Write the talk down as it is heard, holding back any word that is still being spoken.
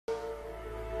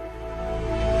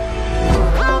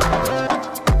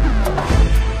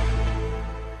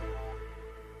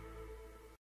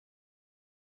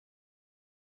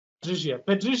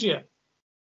Patricia,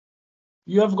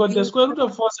 you have got the square root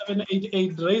of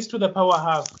 4788 raised to the power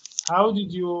half. How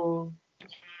did you?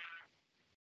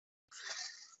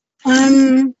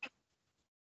 The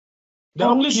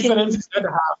only difference is that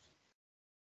half.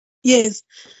 Yes.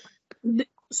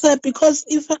 So because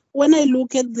when I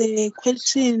look at the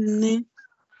question,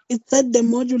 it said the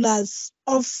modulus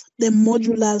of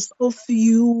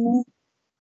u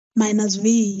minus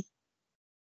v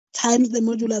times the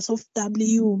modulus of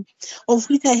w, of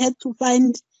which I had to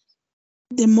find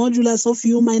the modulus of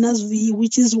u minus v,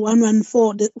 which is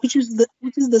 114, which is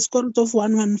the square root of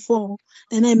 114.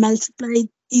 Then I multiplied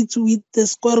it with the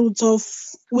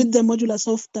modulus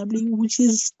of w, which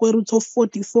is square root of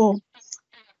 44.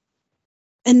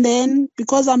 And then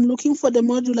because I'm looking for the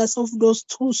modulus of those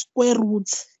two square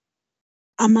roots,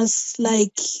 I must no,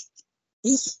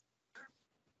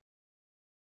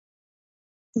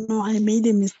 I made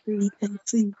a mistake. I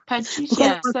see.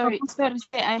 Patricia, sorry,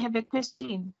 I have a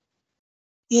question.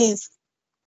 Yes.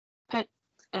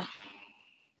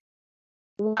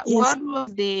 What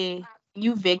was the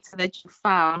new vector that you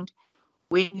found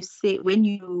when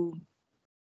you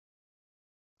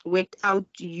worked out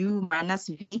u minus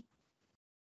v?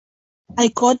 I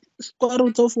got square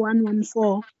root of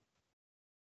 114.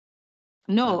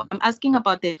 No, I'm asking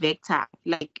about the vector.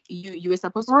 Like you were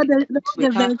supposed to.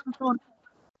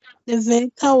 The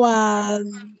vector was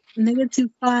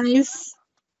 -5,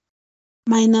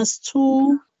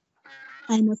 -2,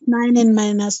 -9, and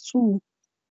 -2.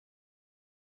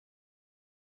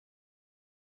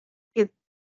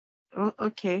 Oh,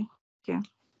 okay. Yeah.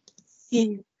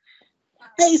 Hey,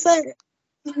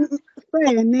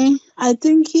 I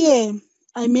think here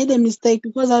I made a mistake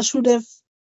because I should have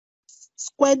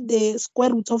squared the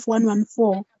square root of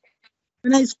 114.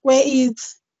 When I square it,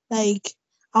 like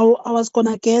I was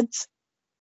gonna get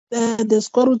the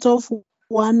square root of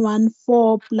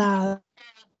 114 plus.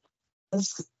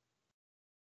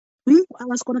 I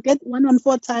was gonna get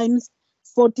 114 times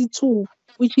 42,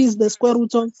 which is the square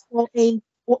root of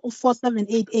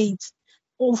 4788,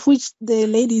 of which the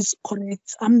lady is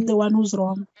correct. I'm the one who's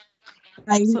wrong.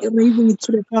 Raising it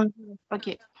to the power.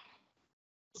 Okay.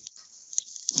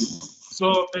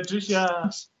 So, Patricia.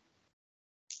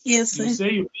 Yes, you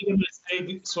say you made a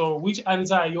mistake. So, which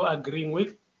answer are you agreeing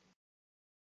with?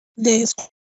 The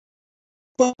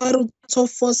square root of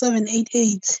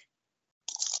 4788.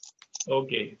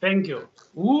 Okay, thank you.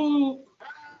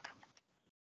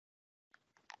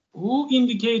 Who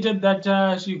indicated that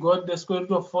she got the square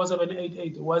root of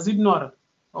 4788? Was it Nora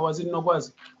or was it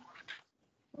Nogwazi?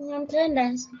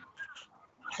 Nomthandazo.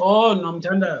 Oh,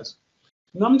 Nomthandazo.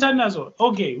 Nomthandazo.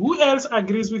 Okay, who else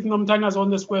agrees with Nomthandazo on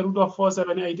the square root of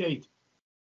 4788?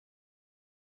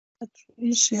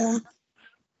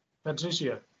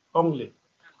 Patricia only.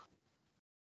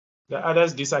 The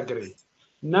others disagree.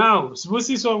 Now,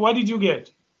 Sbusiso, what did you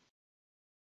get?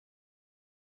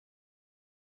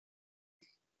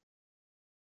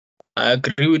 I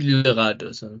agree with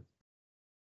Lerato, sir.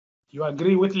 You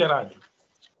agree with Lerato?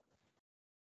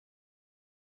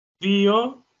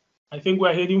 Theo, I think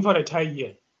we're heading for a tie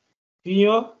here.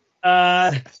 Theo?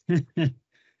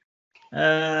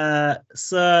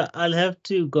 So I'll have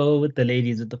to go with the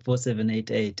ladies with the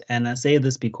 4788. And I say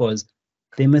this because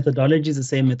the methodology is the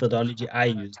same methodology I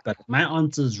used, but my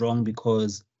answer is wrong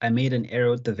because I made an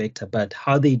error with the vector, but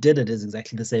how they did it is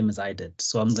exactly the same as I did.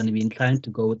 So I'm going to be inclined to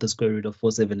go with the square root of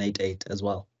 4788 as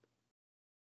well.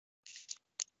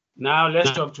 Now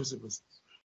let's talk to Sibusiso.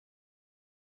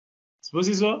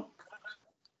 Sibusiso?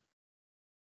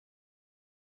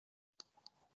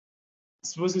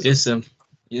 Yes, sir.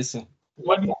 Yes, sir.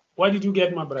 What did you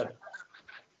get, my brother?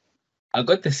 I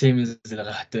got the same as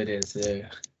Lerato. There's the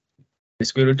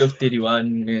square root of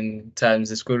 31 and times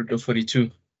the square root of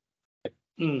 42.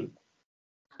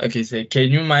 Okay, so can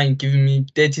you mind giving me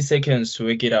 30 seconds to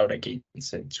work it out again,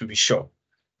 so to be sure?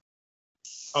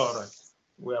 All right.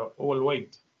 Well, we'll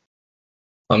wait.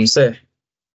 Sir.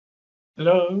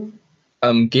 Hello?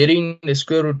 I'm getting the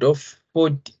square root of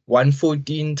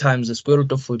 114 times the square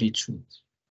root of 42.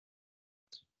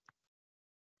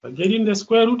 I'm getting the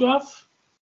square root of?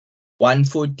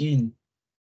 114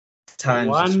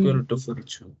 times the square root of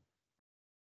 42.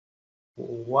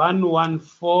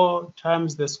 114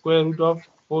 times the square root of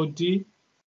 42.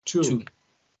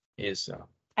 Yes, sir.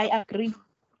 I agree.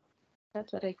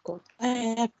 That's what I got.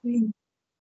 I agree.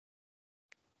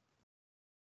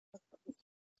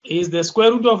 Is the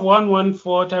square root of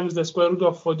 114 times the square root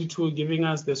of 42 giving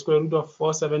us the square root of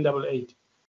 4788?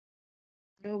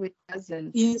 No, it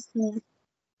doesn't. Yes, sir.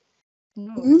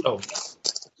 No. Oh.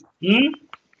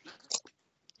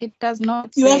 It does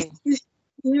not say.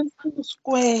 You have to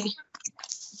square.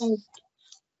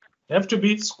 Have to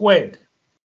be squared.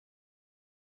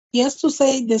 He has to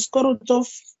say the square root of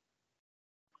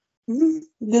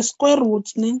the square root,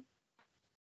 ne?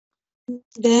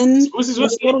 Then Sbusiso the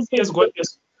square root says he has of got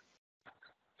this.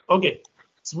 Okay.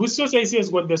 Sbusiso says he has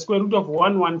got the square root of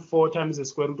 114 times the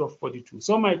square root of 42.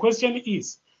 So my question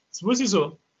is,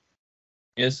 Sbusiso,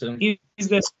 Yes, sir.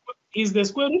 is the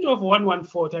square root of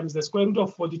 114 times the square root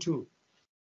of 42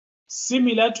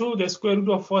 similar to the square root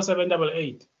of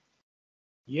 4788?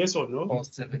 Yes or no?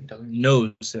 47.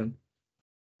 No, sir.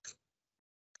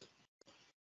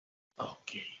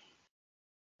 Okay.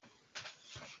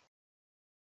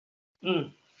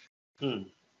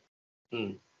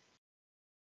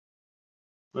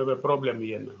 We have a problem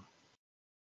here now.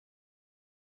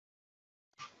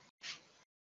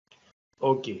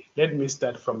 Okay, let me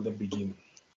start from the beginning.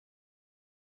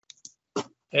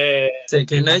 So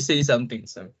can I say something,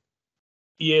 sir?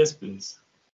 Yes, please.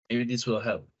 Maybe this will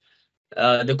help.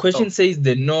 The question says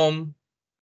the norm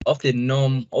of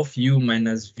u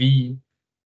minus v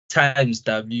times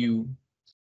w.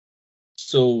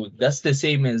 So that's the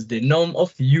same as the norm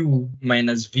of u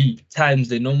minus v times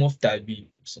the norm of w.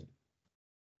 So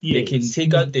they can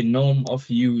take out the norm of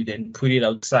u, then put it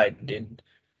outside, then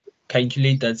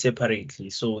calculate that separately.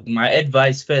 So my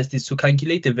advice first is to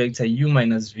calculate the vector u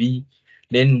minus v,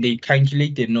 then they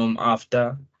calculate the norm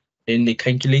after, then they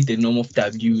calculate the norm of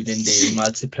w, then they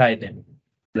multiply them.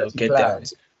 They'll get the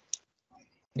answer.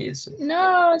 Yes.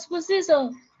 No,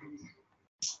 Sbusiso.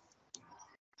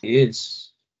 Yes.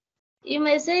 You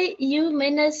must say u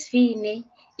minus v. Ne?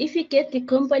 If you get the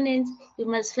components, you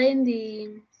must find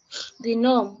the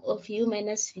norm of u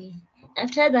minus v.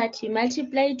 After that, you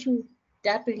multiply to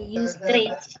w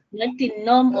straight, not the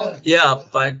norm of. Yeah,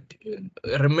 but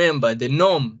remember the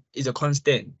norm is a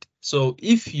constant. So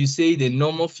if you say the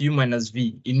norm of u minus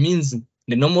v, it means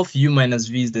the norm of u minus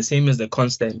v is the same as the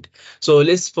constant. So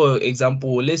let's, for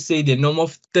example, let's say the norm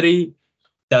of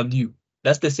 3w.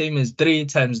 That's the same as 3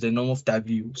 times the norm of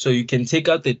w. So you can take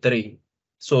out the 3.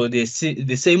 So the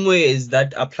same way as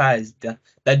that applies,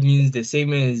 that means the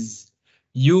same as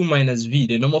u minus v,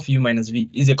 the norm of u minus v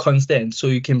is a constant. So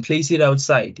you can place it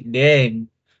outside, then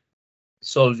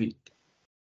solve it.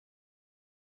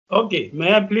 Okay,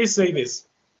 may I please say this?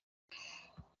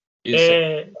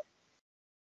 Yes,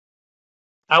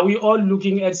 are we all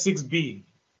looking at 6b?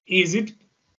 Is it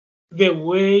the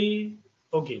way?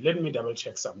 Okay, let me double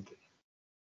check something.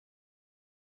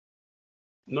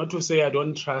 Not to say I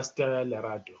don't trust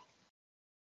Lerato.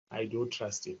 I do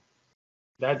trust him.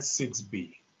 That's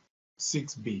 6b.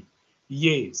 6b.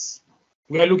 Yes.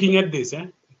 We are looking at this.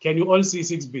 Can you all see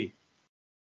 6b?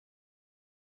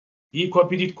 He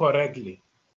copied it correctly.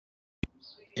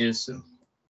 yes, sir.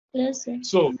 Yes, sir.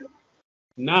 So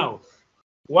now,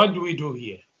 what do we do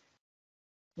here?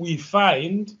 We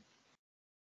find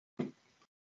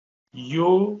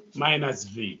u minus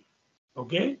v.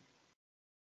 Okay?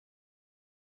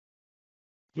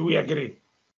 Do we agree?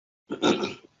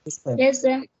 Yes,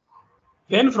 sir.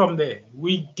 Then from there,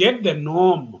 we get the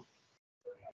norm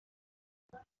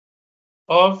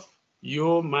of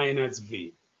u minus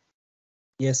v.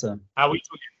 Yes, sir. Are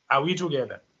we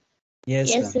together? Yes,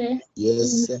 Yes, sir. sir.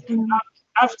 Yes, sir.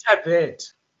 After that,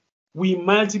 we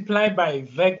multiply by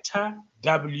vector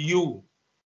w.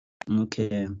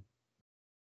 Okay.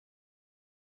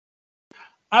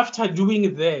 After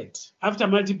doing that, after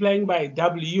multiplying by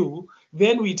w,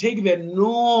 then we take the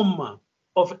norm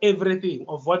of everything,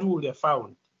 of what we would have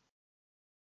found.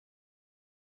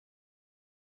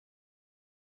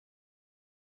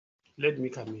 Let me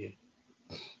come here.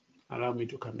 Allow me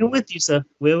to come We're here. with you, sir.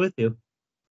 We're with you.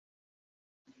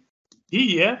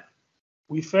 Here,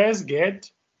 we first get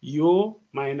u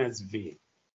minus v.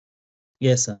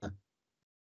 Yes, sir.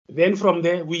 Then from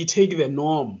there, we take the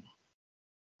norm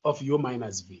of u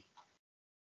minus v.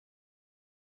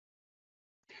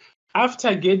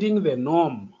 After getting the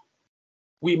norm,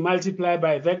 we multiply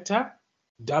by vector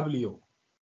w.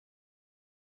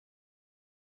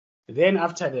 Then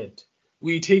after that,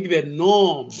 we take the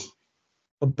norm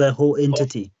Of the whole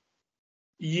entity.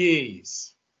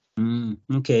 yes.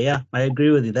 Okay, yeah, I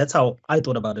agree with you. That's how I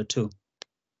thought about it too.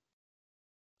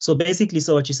 So basically,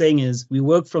 so what you're saying is we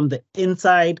work from the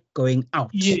inside going out.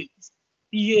 Yes.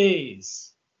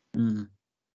 Yes.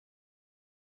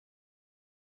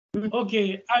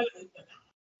 Okay.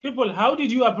 People, how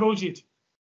did you approach it?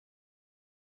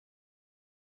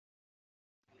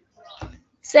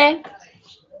 Sir,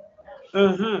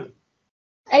 Uh-huh.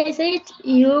 I said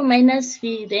u minus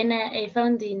v, then I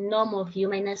found the norm of u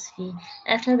minus v.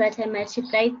 After that, I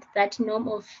multiplied that norm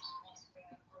of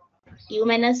u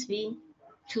minus v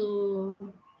to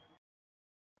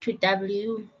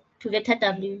W, to vector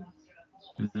W.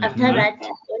 After Mhm. that,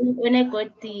 when I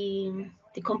got the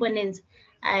components,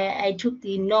 I took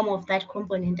the norm of that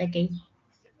component again.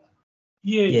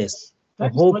 Yes. Yes. The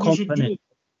That is whole what you should do. component.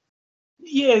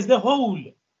 Yes, the whole.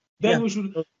 Then Yeah.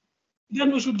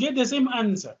 we should get the same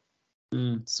answer.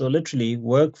 So literally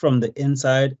work from the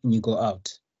inside and you go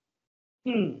out.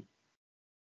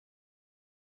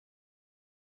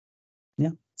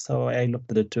 Yeah. So I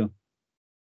looked at it too.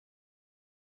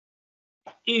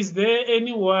 Is there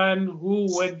anyone who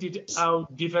worked it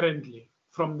out differently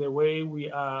from the way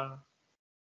we are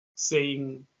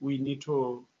saying we need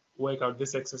to work out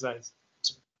this exercise?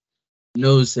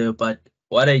 No, sir, but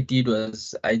what I did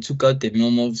was I took out the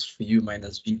norm of u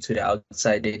minus v to the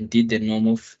outside and did the norm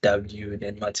of w and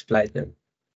then multiplied them.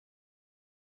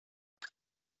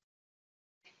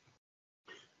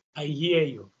 I hear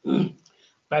you.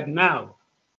 But now,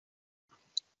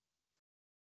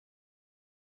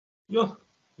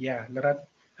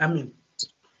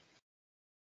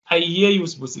 I hear you,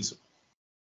 Sbusiso.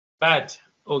 But,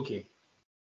 okay.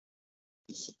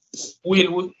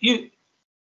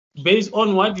 Based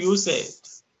on what you said,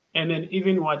 and then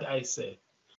even what I said,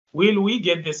 will we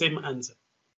get the same answer?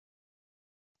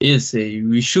 Yes, sir,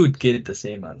 we should get the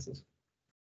same answers.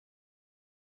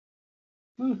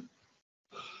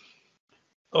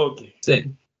 Okay. So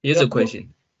here's a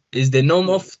question. Is the norm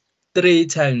of 3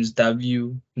 times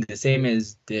w the same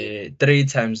as the 3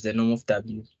 times the norm of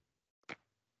w?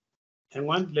 Hang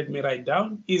on, let me write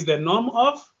down. Is the norm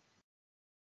of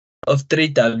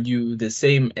 3w the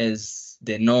same as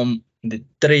the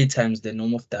 3 times the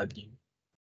norm of w?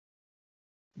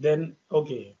 Then,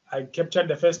 okay, I captured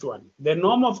the first one. The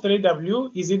norm of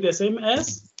 3w, is it the same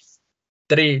as?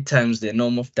 3 times the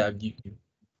norm of w.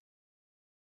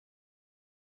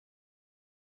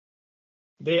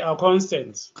 They are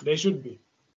constants. They should be.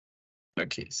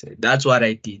 Okay, so that's what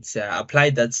I did. So I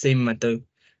applied that same method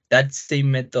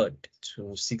to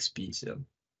 6b. So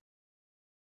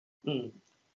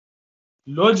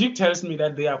Logic tells me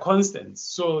that they are constants,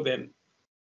 so then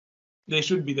they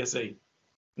should be the same.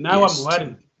 Now yes. I'm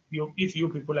worried if you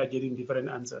people are getting different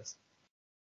answers.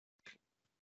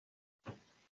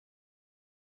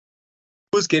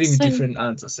 Who's getting Sir. different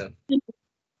answers, sir?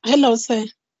 Hello, sir.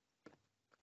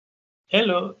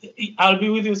 Hello, I'll be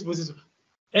with you, Sbusiso.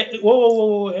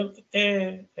 Whoa.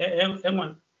 Hang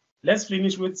on. Let's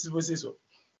finish with Sbusiso.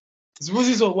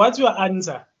 Sbusiso, what's your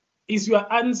answer? Is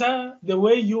your answer the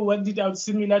way you worked it out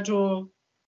similar to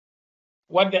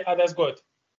what the others got?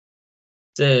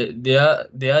 So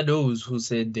there are those who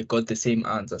said they got the same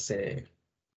answer, sir.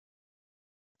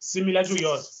 Similar to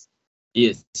yours?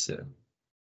 Yes, sir.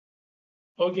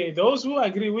 Okay, those who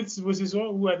agree with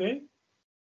Sbusiso, who are they?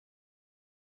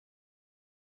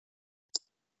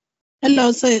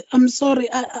 Hello, sir. I'm sorry.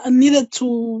 I needed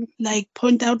to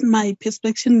point out my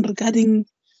perspective regarding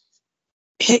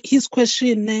his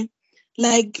question.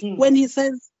 When he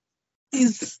says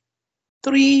is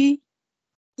 3u,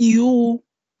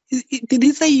 did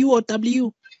he say u or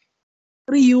w?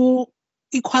 3u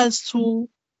equals to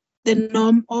the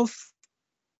norm of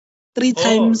 3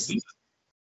 times.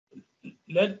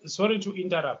 Sorry to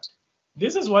interrupt.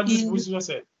 This is what Sbusiso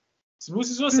said.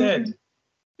 Sbusiso said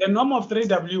the norm of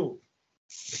 3w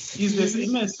is the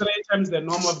same as 3 times the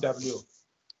norm of w.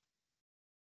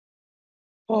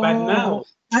 But now,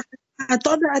 I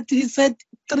thought that he said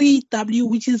 3w,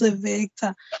 which is a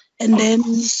vector, and then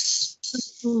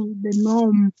the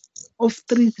norm of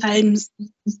 3 times,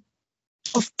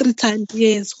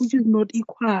 yes, which is not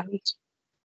equal.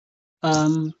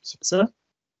 Sir?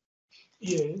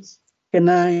 Yes. Can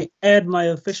I add my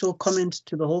official comment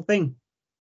to the whole thing?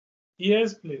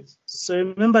 Yes, please. So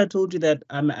remember I told you that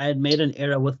I had made an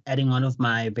error with adding one of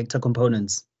my vector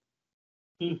components.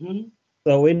 So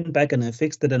I went back and I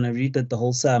fixed it and I redid the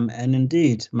whole sum, and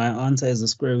indeed my answer is the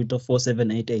square root of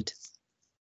 4788.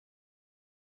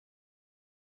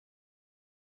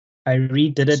 I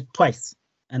redid it twice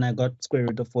and I got square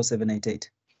root of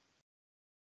 4788.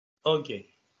 Okay.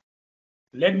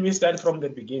 Let me start from the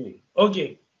beginning.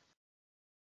 Okay.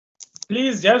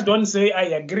 Please just don't say I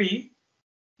agree,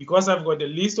 because I've got a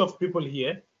list of people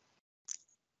here.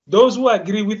 Those who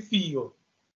agree with Theo,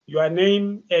 your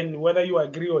name and whether you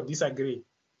agree or disagree.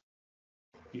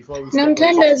 Before we start.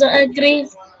 Nomthandazo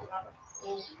agrees.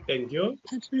 Thank you.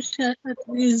 Patricia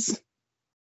agrees.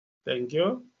 Thank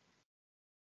you.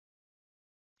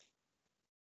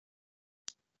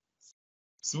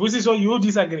 Sbusiso, you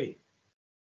disagree?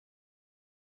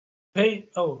 Hey,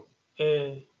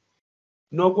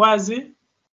 Nokwazi?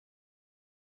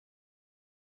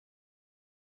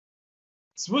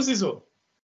 Sbusiso?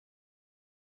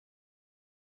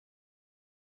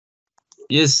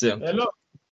 Yes, sir. Hello.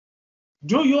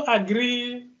 Do you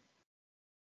agree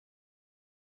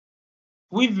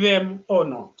with them or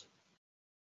not?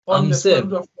 On the square Sir,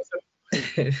 root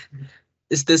of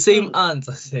it's the same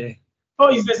answer, sir. Oh,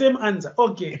 it's the same answer.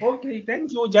 Okay, okay,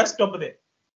 thank you. Just stop there.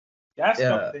 Just Yeah.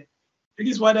 stop there. It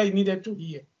is what I needed to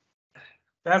hear.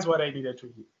 That's what I needed to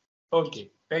hear.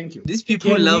 Okay, thank you. These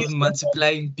people Can we love stop-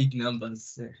 multiplying big numbers,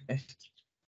 sir.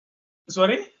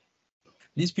 Sorry?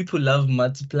 These people love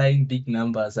multiplying big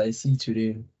numbers. I see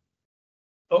today.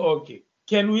 Oh, okay.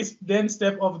 Can we then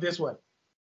step off this one?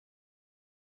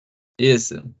 Yes,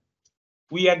 sir.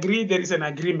 We agree there is an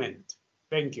agreement.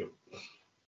 Thank you.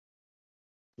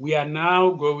 We are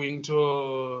now going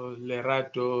to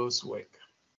Lerato's work.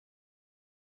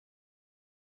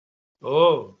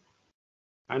 Oh,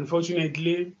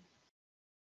 unfortunately,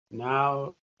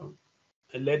 now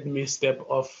let me step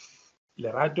off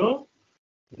Lerato.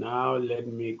 Now let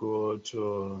me go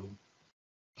to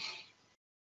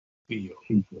Pio.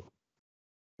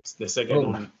 It's the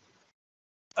second one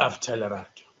after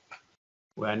Lerato.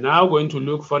 We are now going to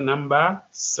look for number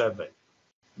 7.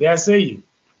 They are saying,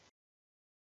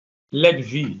 let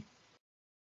V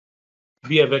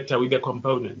be a vector with the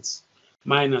components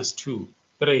 -2,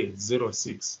 3, 0,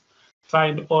 6.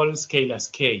 Find all scalars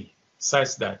K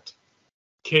such that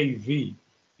KV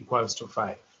equals to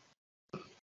 5.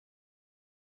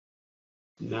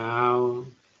 Now,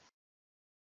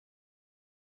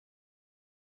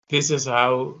 this is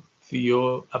how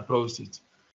Theo approached it.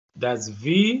 That's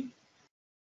V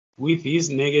with his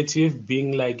negative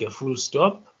being like a full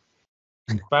stop.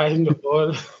 Find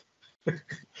all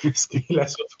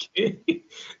scalars of K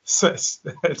such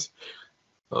that,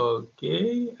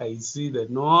 okay, I see the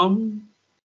norm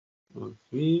of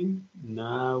V.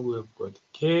 Now we've got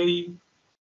K,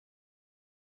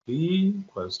 V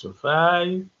equals to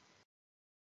 5.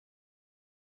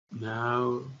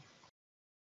 Now,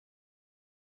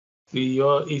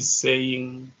 Theo is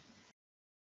saying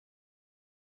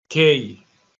K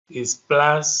is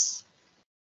plus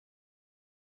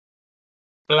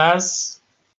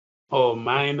or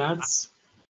minus.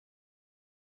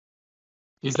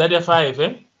 Is that a 5,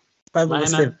 eh? 5 over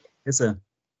Minus 7. Yes, sir.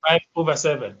 5 over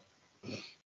 7.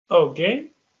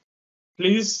 Okay.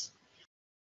 Please,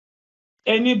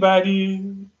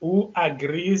 anybody who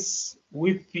agrees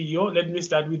with Theo, let me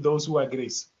start with those who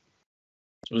agrees.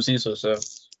 So, sir.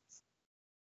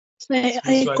 So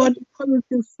I got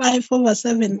positive 5 over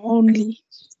 7 only.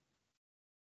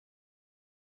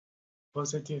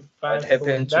 Positive 5. What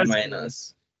happened to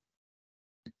minus?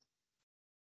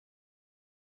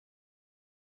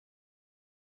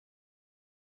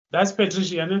 That's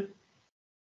Patricia, ne?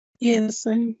 Yes,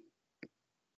 sir.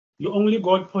 You only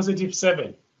got positive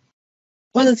 7.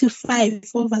 Positive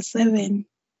 5 over 7.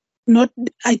 Not,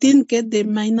 I didn't get the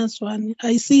minus one.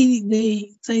 I see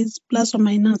the says plus or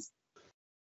minus.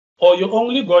 Or you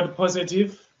only got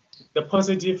positive, the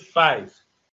positive 5.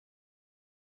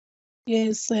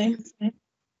 Yes, sir.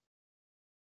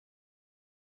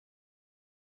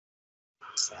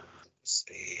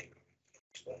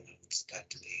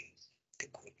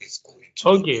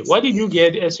 Okay, what did you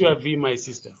get as your V, my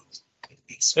sister?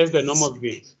 As the norm of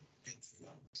V.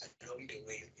 Along the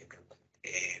way,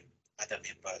 other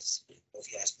members,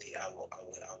 obviously, I will.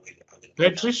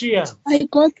 Patricia. I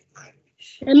got,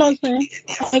 hello, sir.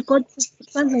 I got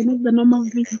 7 is the normal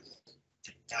V.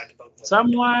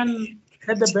 Someone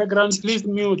at the background, please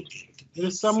mute.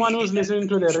 There's someone who's listening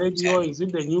to the radio. Is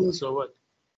it the news or what?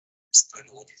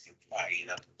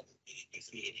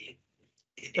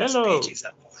 Hello.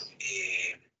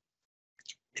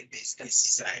 The business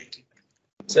side.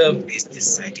 So,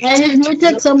 I have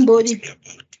muted somebody.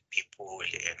 People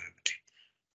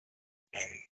and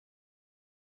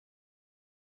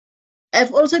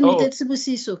I've also muted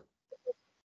Sibusiso.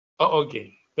 Oh,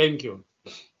 okay. Thank you.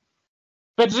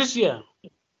 Patricia,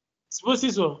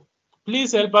 Sibusiso,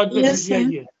 please help out Yes, Patricia sir.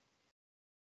 here.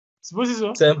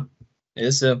 Sibusiso, sir.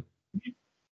 Yes, sir.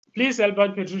 please help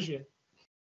out Patricia.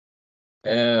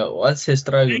 What's her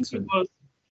struggle, sir?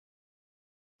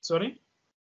 Sorry?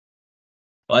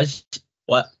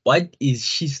 What is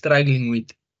she struggling with?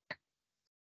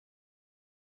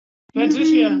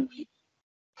 Patricia,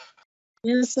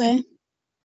 Yes, sir.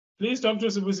 please talk to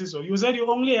Sibusiso. You said you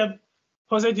only have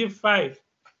positive 5.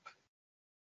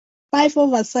 5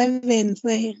 over 7,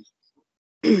 sir.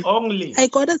 Only. I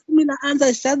got a similar answer.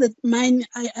 It's just that mine,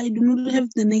 I do not have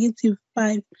the negative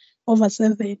 5 over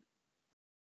 7.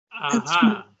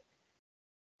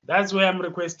 That's why I'm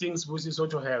requesting Sibusiso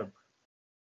to help.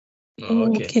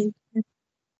 Okay.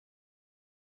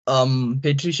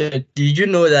 Patricia, did you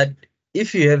know that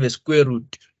if you have a square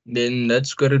root then that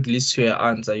square root leads to your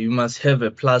answer. You must have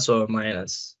a plus or a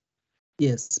minus.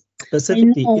 Yes,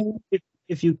 specifically, know.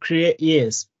 if you create,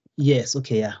 yes,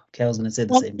 okay, yeah. Okay, I was going to say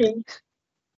the same thing.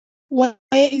 Where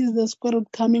is the square root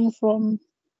coming from?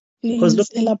 Because look,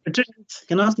 Please elaborate. Patricia,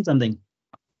 can I ask you something?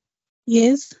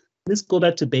 Yes. Let's go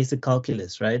back to basic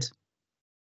calculus, right?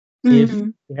 Mhm. If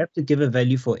you have to give a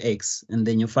value for x, and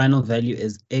then your final value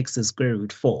is x is square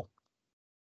root 4,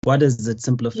 what is it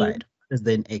simplified? What is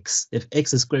then x? If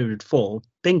x is square root 4,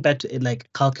 think back to it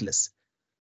like calculus.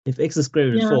 If x is square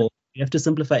root Yeah. 4, you have to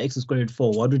simplify x is square root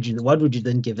 4. What would you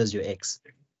then give as your x?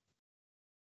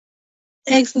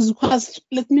 X is equals,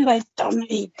 let me write down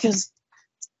it, because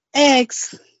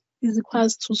x is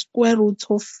equals to square root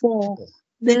of 4.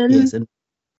 Then Yes, and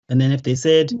then if they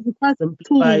said is equals to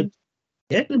simplify, 2,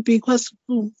 yeah, it would be equals to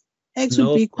 2. X would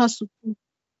no, be equals to 2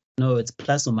 no, it's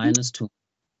plus or minus 2.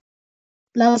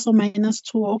 plus or minus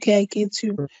 2. Okay, I get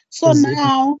you. So 'Cause if you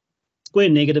now, square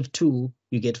negative 2,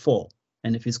 you get 4,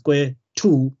 and if you square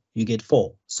 2, you get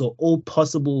 4. So all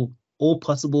possible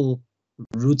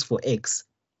roots for x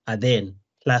are then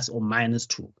plus or minus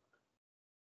 2.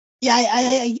 yeah,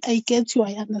 I get you.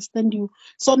 I understand you.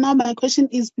 So now my question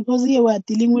is, because here we're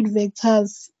dealing with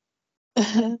vectors,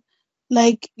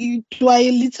 like, do I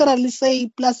literally say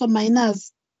plus or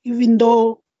minus, even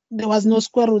though there was no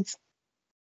square roots?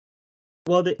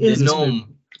 Well, there The is a square root.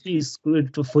 norm. Is square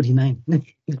root of 49.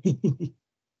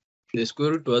 The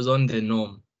square root was on the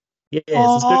norm. Yes,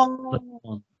 the square root of Oh,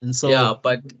 49. And so Yeah,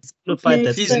 but simplified okay,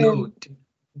 that please fair. note,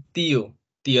 Theo,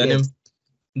 yes.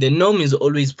 the norm is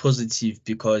always positive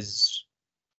because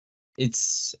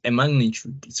it's a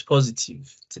magnitude. It's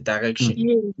positive. It's a direction.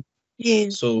 Yes,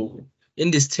 yes. So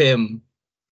in this term,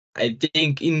 I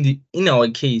think in our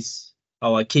case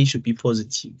should be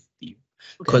positive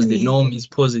because the Okay. norm is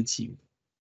positive.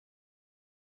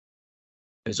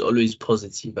 It's always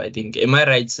positive, I think. Am I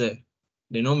right, sir?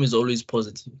 The norm is always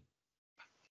positive.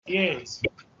 Yes.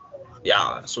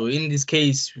 Yeah, so in this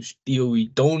case, we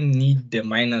don't need the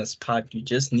minus part. You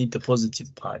just need the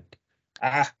positive part.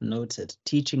 Ah, noted.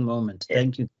 Teaching moment.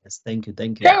 Thank you, guys. Thank you.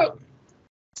 Yeah.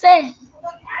 Sir,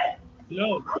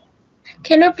 Hello.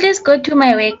 can you please go to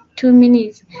my work 2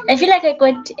 minutes? I feel like I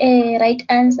got a right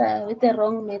answer with the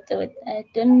wrong method. I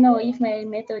don't know if my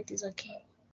method is okay.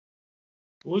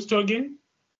 Who's talking?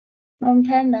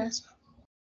 Nomthandas.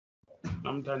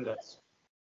 I'm Tandas.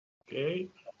 Okay.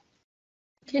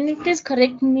 Can you please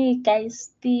correct me,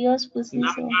 guys? Theo's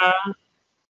position.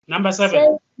 Number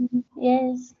 7.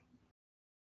 Yes.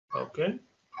 Okay.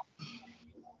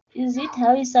 Is it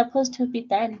how it's supposed to be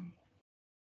done?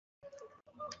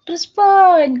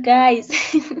 Respond, guys.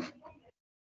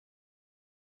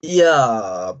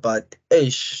 Yeah, but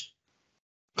ish.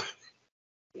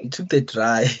 Took the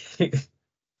try.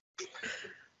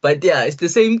 But yeah, it's the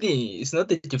same thing. It's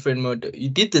not a different model. You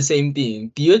did the same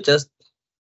thing. You just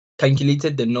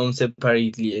calculated the norm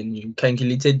separately and you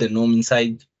calculated the norm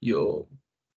inside your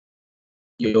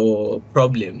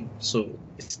problem. So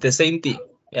it's the same thing.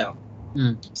 Yeah.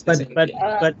 It's the same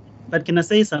thing. But can I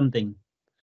say something?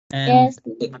 And Yes.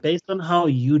 based on how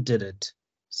you did it,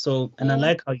 so, and I Yeah.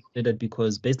 like how you did it,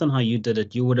 because based on how you did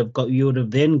it, you would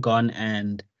have then gone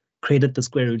and created the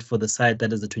square root for the side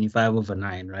that is the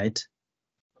 25/9, right?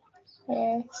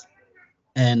 Yes.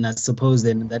 And I suppose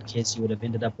then in that case you would have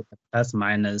ended up with a plus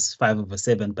minus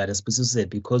 5/7. But as Pusu said,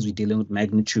 because we're dealing with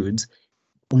magnitudes,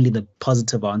 only the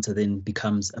positive answer then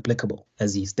becomes applicable,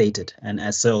 as he stated, and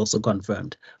as Sir also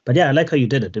confirmed. But yeah, I like how you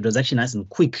did it. It was actually nice and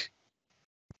quick.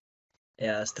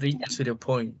 Yeah, straight to the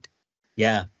point.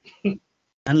 Yeah.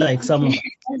 Unlike some of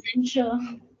I'm sure.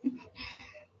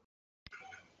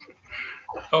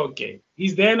 Okay.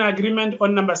 Is there an agreement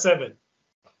on number 7?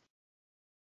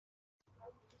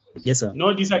 yes, sir.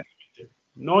 No disagreement.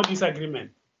 No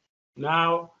disagreement.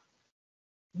 Now,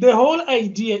 the whole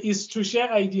idea is to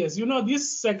share ideas. You know,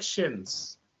 these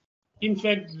sections, in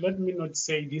fact, let me not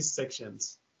say these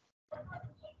sections.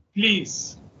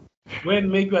 Please, go and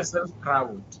make yourself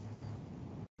proud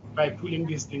by pulling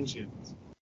distinctions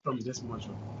from this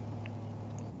module.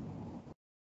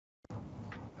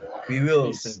 We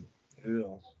will. Please. We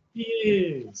will.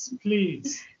 Yes,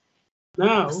 please.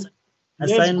 Now,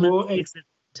 let's Assignment go. 6 has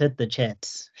entered the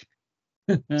chat.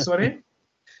 Sorry?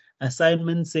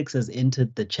 Assignment 6 has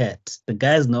entered the chat. The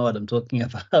guys know what I'm talking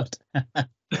about.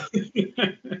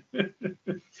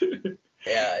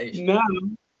 Yeah. Now,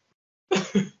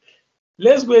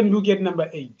 let's go and look at number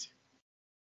 8.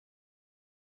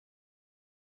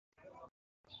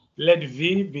 Let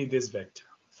V be this vector.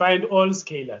 Find all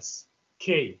scalars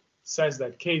K such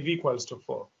that KV equals to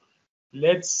 4.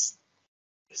 Let's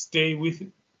stay with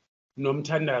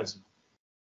Nomthandazo.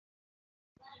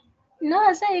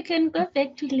 No, so you can go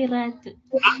back to Lerato.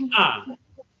 Ah,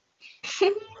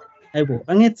 Aibo,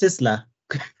 angetsisla.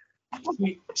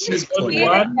 she's got Correct.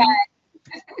 one.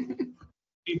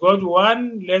 She got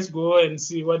one. Let's go and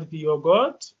see what Theo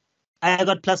got. I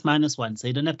got +-1, so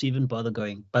you don't have to even bother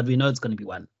going, but we know it's going to be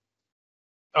 1.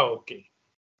 Oh, okay.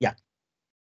 Yeah.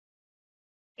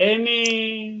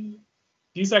 Any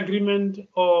disagreement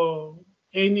or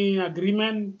any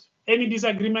agreement? Any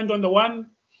disagreement on the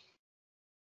one?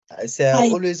 I say I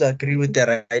always agree with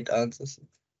the right answers.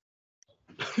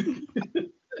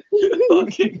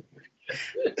 Okay.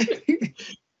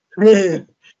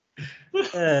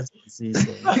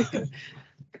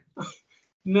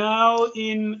 Now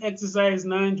in exercise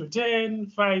 9 to 10,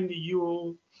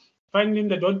 finding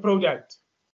the dot product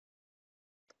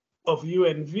of U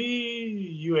and V,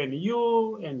 U and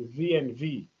U, and V and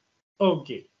V.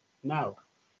 Okay, now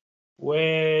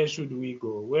where should we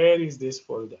go? Where is this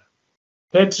folder?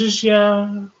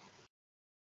 Patricia,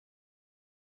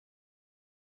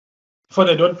 for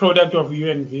the dot product of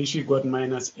U and V, she got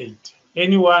 -8.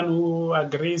 Anyone who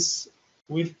agrees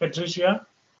with Patricia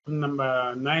on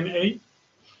number 9A?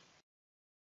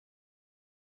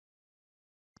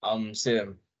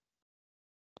 Sam,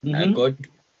 I Mhm. got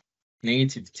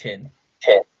 -10.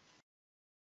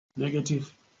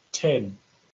 -10.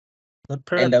 What And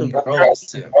product I'm of wrong,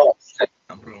 Sam.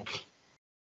 I'm wrong.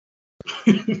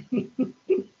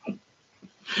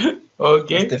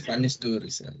 Okay. That's the funny story,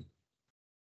 Sam.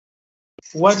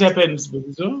 What happens,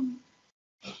 Buzo?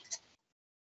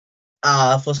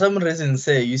 For some reason,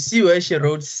 say you see where she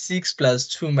wrote 6 +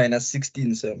 2 -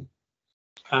 16, Sam.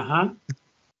 Uh-huh.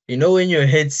 You know when your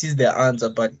head sees the answer,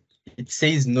 but it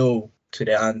says no to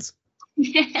the answer.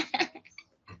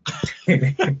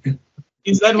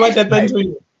 Is that what happened to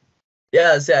you?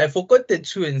 Yeah, so I forgot the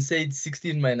 2 and said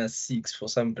 16 - 6 for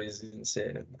some reason.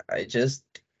 So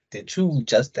the 2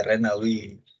 just ran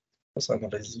away for some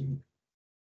reason.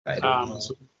 I don't know.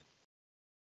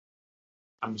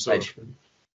 I'm sorry.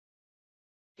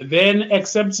 Then,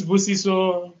 except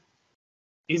Busiso,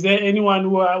 is there anyone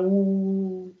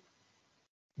who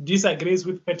disagrees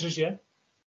with Patricia?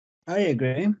 I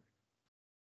agree.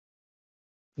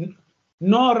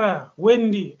 Nora,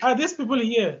 Wendy, are these people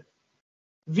here?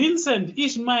 Vincent,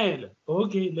 Ishmael.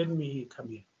 Okay, let me come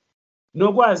here.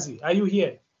 Nogwazi, are you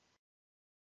here?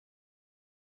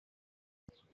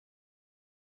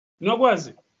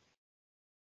 Nogwazi.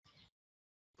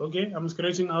 Okay, I'm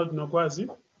scratching out Nogwazi.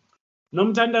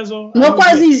 Nomtandazo.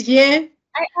 Nokwazi is here.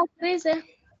 I agree, sir.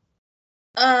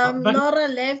 But- Nora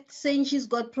left saying she's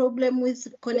got problem with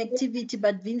connectivity,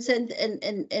 but Vincent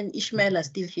and Ishmael are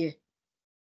still here.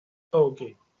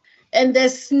 Okay. And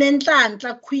there's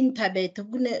Sinenhlanhla Queen Tabet.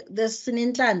 There's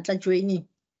Sinenhlanhla joining.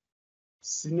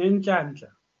 Sinenhlanhla.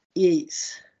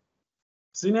 Yes.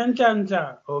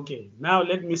 Sinenhlanhla. Okay, now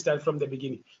let me start from the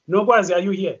beginning. Nogwazi, are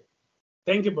you here?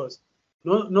 Thank you, boss.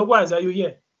 Nogwazi, are you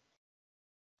here?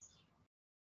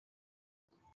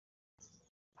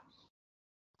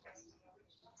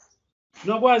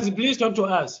 Nogwazi, please talk to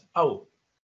us. Oh.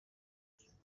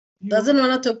 Doesn't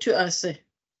want to talk to us. Sir.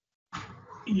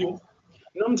 You.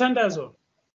 Nomtandazo,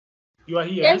 you are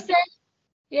here. Yes, sir.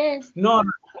 Yes.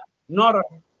 Nora,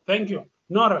 thank you.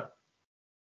 Nora.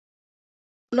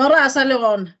 Nora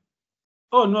Asaleon.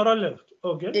 Oh, Nora left.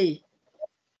 Okay. Hey.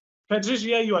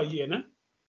 Patricia, you are here, no?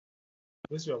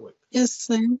 This is your work. Yes,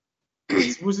 sir.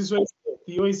 Busiso is here.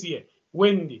 Theo is here.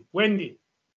 Wendy.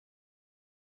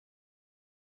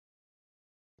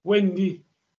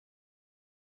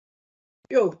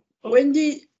 Yo,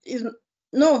 Wendy is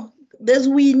no. There's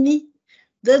Winnie.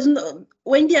 There's no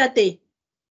Wendy Ate.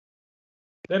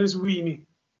 There is Winnie.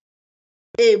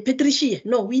 Patricia.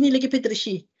 No, Winnie like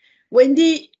Patricia.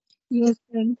 Wendy. Yes,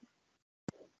 sir.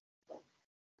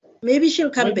 Maybe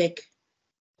she'll come back.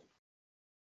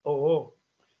 Oh.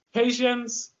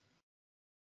 Patience.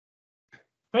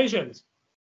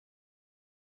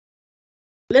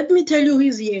 Let me tell you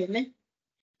who's here. Ne?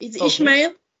 It's Okay.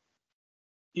 Ishmael.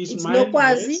 It's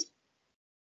Nokwazi. Yes.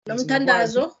 It's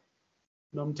Nomtandazo.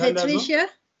 Nomtandazo. Patricia.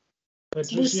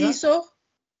 Busiso.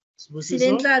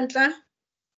 Sinenhlanhla.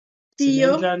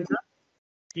 Theo.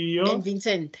 Theo.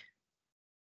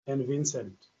 And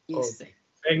Vincent. Yes. Okay.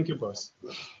 Thank you, boss.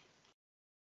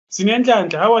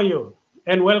 Sinenhlanhla, how are you?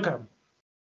 And welcome.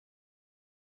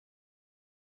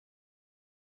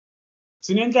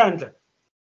 Sinenhlanhla.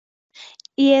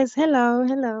 Yes,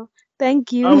 hello.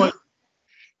 Thank you. How are you?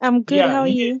 I'm good. Yeah, How are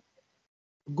yeah. you?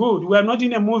 Good. We are not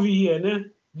in a movie here. Ne?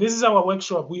 This is our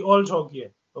workshop. We all talk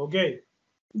here. Okay?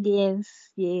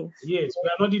 Yes. Yes, we are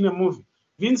not in a movie.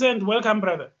 Vincent, welcome,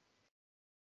 brother.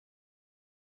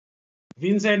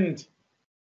 Vincent.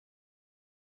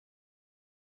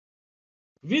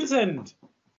 Vincent.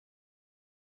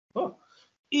 Oh,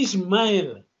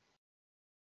 Ishmael.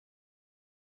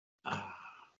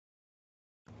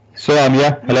 So I'm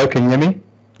here. Hello, can you hear me?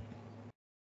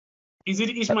 Is it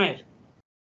Ishmael?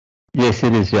 Yes,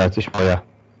 it is. Yeah, it's Ishmael. Yeah.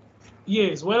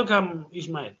 Yes, welcome,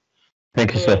 Ishmael.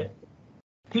 Thank you, sir.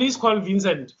 Please call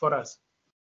Vincent for us.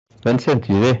 Vincent,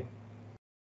 you there?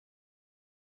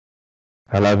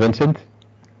 Hello, Vincent.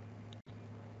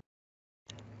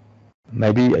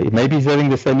 Maybe he's having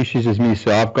the same issues as me.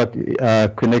 So I've got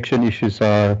connection issues.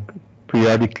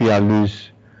 Periodically I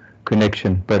lose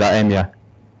connection, but I am here.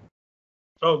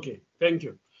 Okay, thank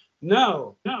you.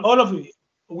 Now, all of you,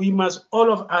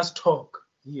 all of us talk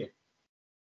here.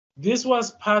 This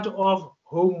was part of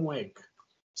homework.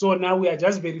 So now we are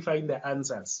just verifying the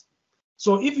answers.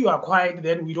 So if you are quiet,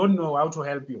 then we don't know how to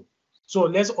help you. So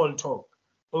let's all talk.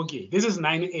 Okay, this is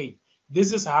 9A.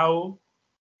 This is how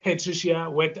Patricia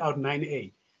worked out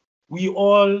 9A.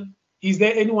 Is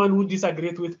there anyone who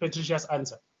disagrees with Patricia's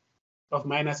answer of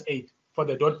 -8 for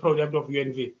the dot product of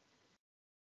UNV?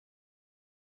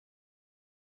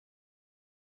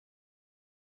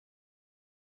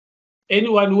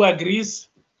 Anyone who agrees?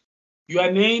 Your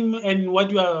name and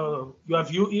what your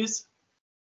view is?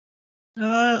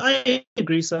 I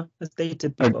agree, sir. As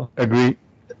stated before. Agree.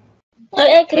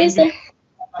 I agree, sir.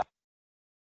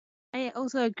 I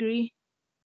also agree.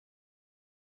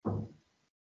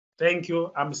 Thank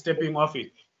you. I'm stepping off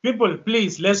it. People,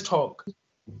 please, let's talk.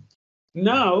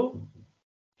 Now,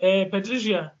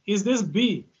 Patricia, is this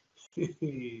B?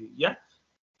 Yeah?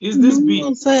 Is this B?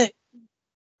 No, sir.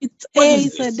 It's What A,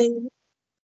 is sir. this?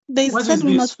 They What said is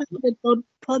we this? must find the dot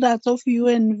product of U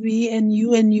and V and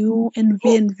U and U and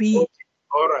V and V. Okay.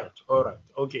 All right.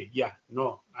 Okay, yeah,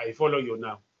 no, I follow you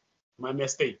now. My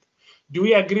mistake. Do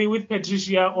we agree with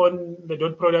Patricia on the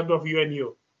dot product of U and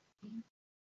U?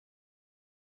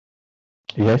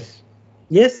 Yes.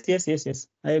 Yes.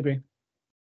 I agree.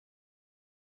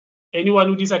 Anyone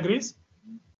who disagrees?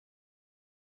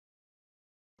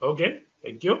 Okay,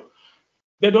 thank you.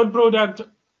 The dot product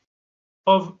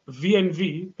of V and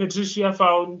V, Patricia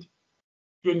found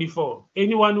 24.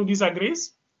 Anyone who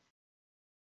disagrees?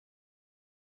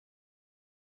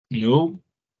 No.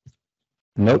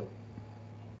 Nope.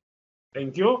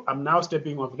 Thank you. I'm now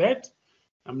stepping off that.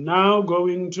 I'm now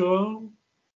going to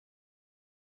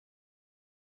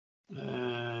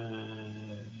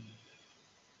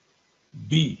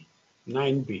B,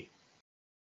 9B.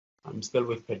 I'm still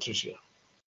with Patricia.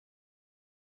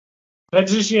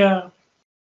 Patricia,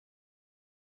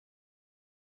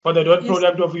 for the dot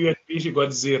product of U and V, she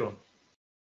got 0.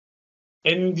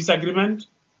 Any disagreement?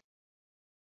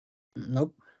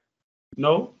 Nope.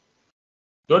 No.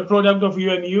 Dot product of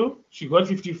U and U, she got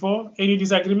 54. Any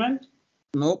disagreement?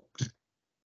 Nope.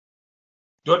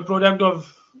 Dot product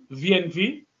of V and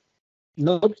V?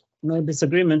 Nope. No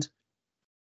disagreement.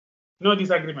 No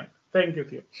disagreement. Thank you,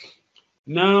 Theo.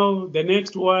 Now, the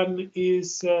next one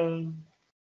is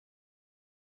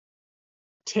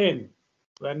 10.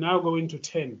 We are now going to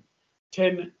 10.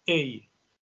 10A.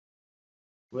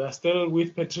 We are still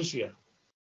with Patricia.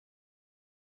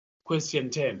 Question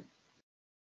 10.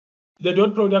 The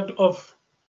dot product of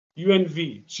U and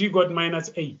V, she got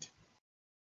 -8.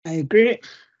 I agree.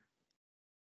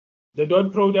 The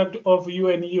dot product of U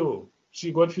and U,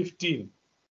 she got 15.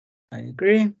 I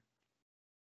agree.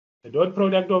 The dot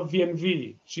product of V and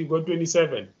V, she got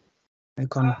 27. I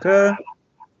concur.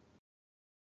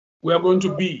 We are going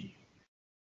to B.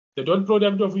 The dot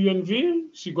product of U and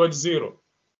V, she got 0.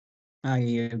 I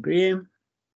agree.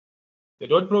 The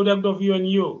dot product of U and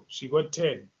U, she got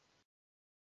 10.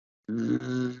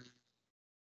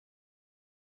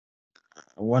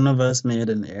 One of us made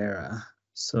an error.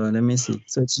 So let me see.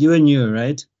 So it's U and U,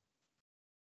 right?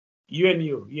 U and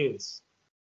U, yes.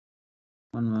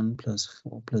 1 plus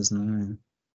 4 plus 9.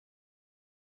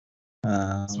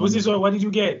 So what did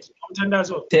you get?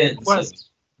 10.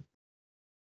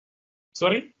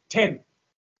 Sorry? 10.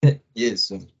 Yes,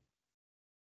 sir.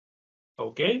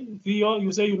 Okay. Theo,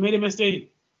 you say you made a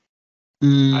mistake.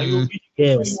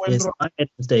 Yes.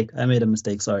 I made a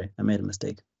mistake. Sorry, I made a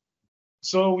mistake.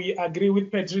 So we agree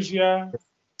with Patricia.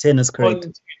 10 is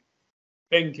correct.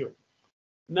 Thank you.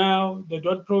 Now, the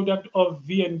dot product of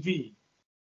V and V.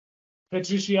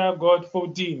 Patricia got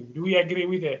 14. Do we agree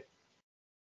with it?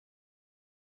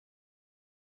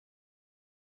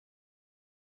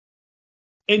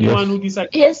 Anyone who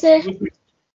disagrees? Yes, sir.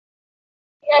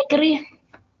 I agree.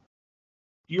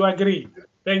 You agree?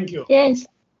 Thank you. Yes.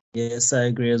 Yes, I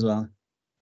agree as well.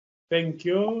 Thank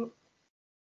you.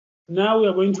 Now we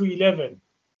are going to 11.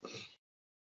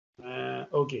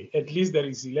 Okay, at least there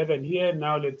is 11 here.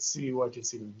 Now let's see what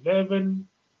is in 11.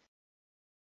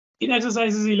 In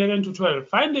exercises 11 to 12,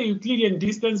 find the Euclidean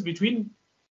distance between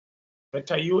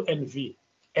vector u and v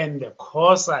and the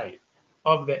cosine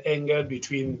of the angle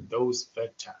between those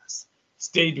vectors.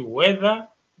 State whether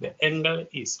the angle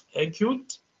is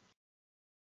acute,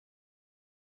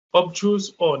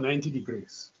 obtuse, or 90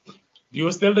 degrees. Do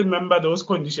you still remember those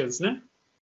conditions? Ne?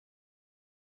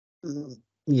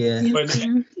 Yeah. When an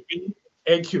angle is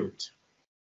acute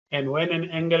and when an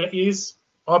angle is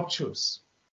obtuse.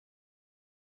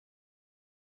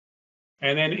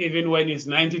 And then even when it's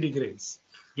 90 degrees.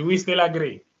 Do we still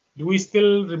agree? Do we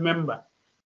still remember?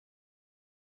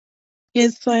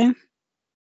 Yes, sir.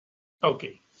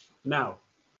 Okay, now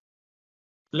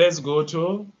let's go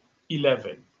to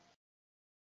 11.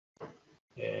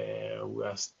 We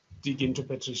are sticking to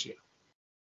Patricia.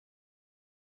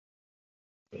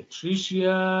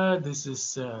 Patricia, this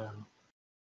is,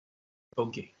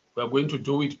 okay, we are going to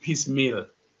do it piecemeal.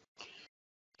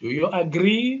 Do you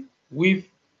agree with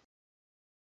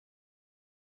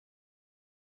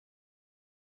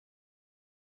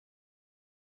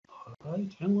all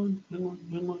right, hang on.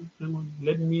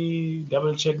 Let me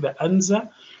double check the answer.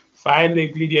 Find the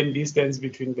Euclidean distance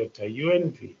between vector u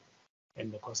and v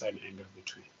and the cosine angle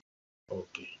between.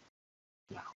 Okay,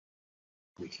 now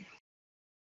with you.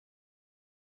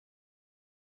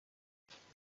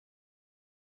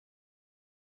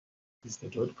 Is the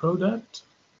dot product.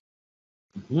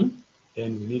 Then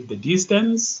we need the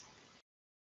distance.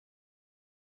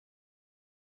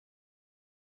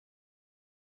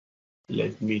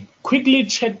 Let me quickly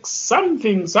check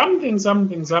something.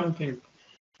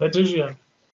 Patricia.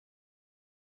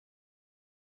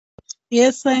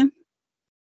 Yes, sir.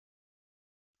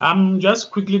 I'm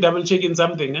just quickly double checking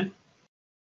something. Eh?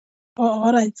 Oh,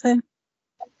 all right, sir.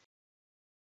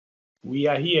 We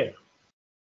are here.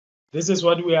 This is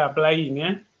what we are applying.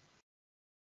 Eh?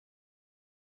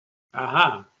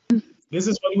 Aha. This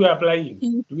is what we are applying.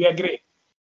 Do we agree?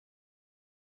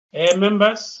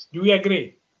 Members, do we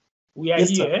agree? We are Yes,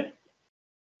 here. sir. Eh?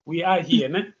 We are here.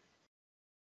 Ne?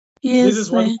 Yes, This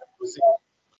is what sir. we are using.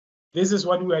 This is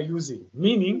what we are using.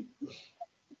 Meaning,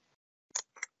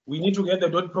 we need to get the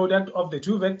dot product of the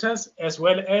two vectors as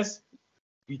well as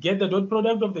we get the dot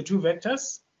product of the two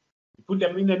vectors, we put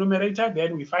them in the numerator,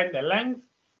 then we find the length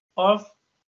of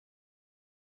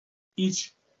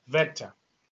each vector.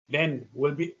 Then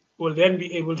we'll then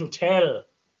be able to tell.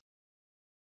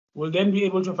 We'll then be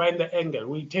able to find the angle.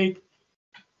 We take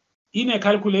in a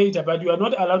calculator, but you are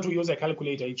not allowed to use a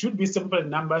calculator. It should be simple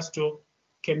numbers to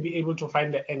can be able to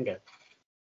find the angle.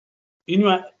 In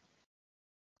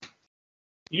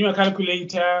your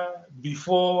calculator,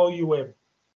 before you were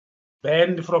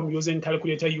banned from using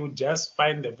calculator, you would just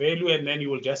find the value and then you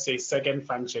will just say second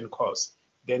function cos.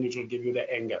 Then it will give you the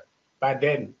angle. But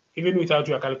then, even without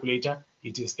your calculator,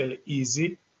 it is still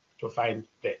easy to find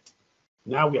that.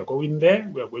 Now we are going there.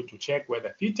 We are going to check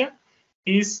whether theta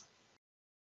is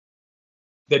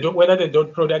whether the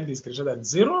dot product is greater than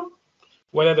 0.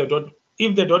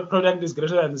 If the dot product is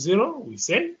greater than 0, we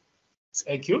say it's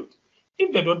acute.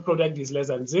 If the dot product is less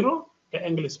than 0, the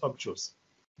angle is obtuse.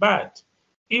 But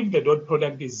if the dot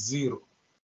product is 0,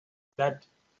 that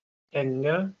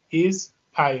angle is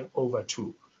pi over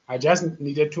 2. I just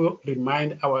needed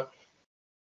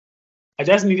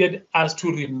us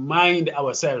to remind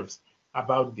ourselves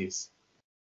about this.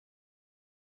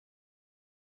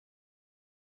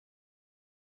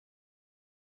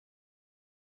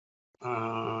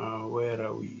 Where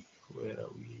are we?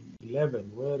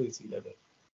 11. Where is 11?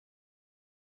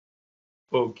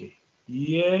 Okay.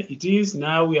 Here it is.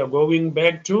 Now we are going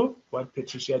back to what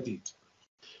Patricia did.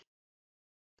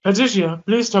 Patricia,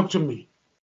 please talk to me.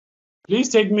 Please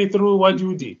take me through what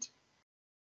you did.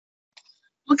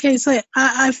 Okay, so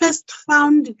I first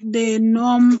found the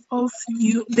norm of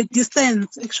u, the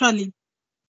distance actually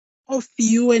of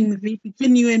u and v,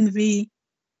 between u and v,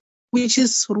 which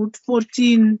is root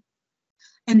 14.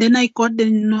 And then I got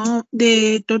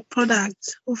the dot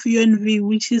product of u and v,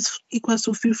 which is equals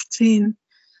to 15.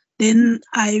 Then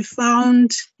I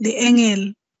found the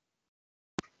angle.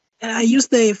 I used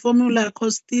the formula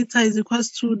cos theta is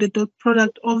equals to the dot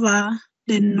product over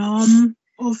the norm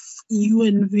of u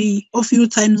and v, of u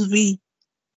times v.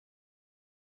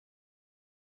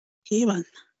 Okay, one.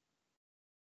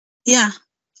 Yeah.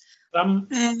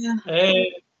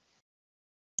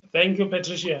 Thank you,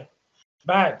 Patricia.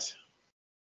 But,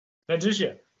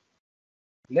 Patricia,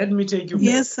 let me take you back.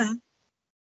 Yes, sir.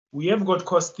 We have got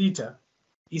cos theta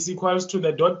is equals to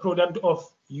the dot product of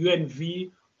u and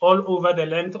v all over the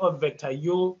length of vector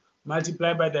u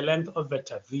multiplied by the length of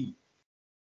vector v.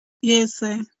 Yes,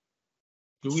 sir.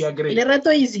 Do we agree?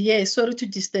 Lerato is here. Sorry to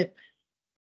disturb.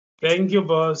 Thank you,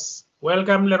 boss.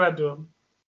 Welcome, Lerato.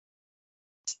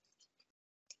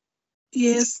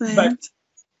 Yes, sir.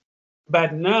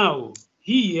 But now,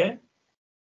 here,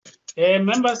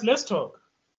 members, let's talk.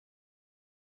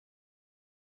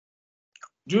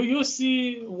 Do you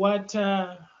see what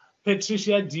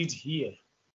Patricia did here?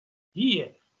 Here,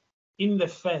 in the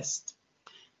first,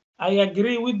 I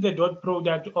agree with the dot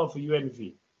product of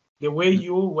UNV, the way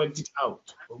you worked it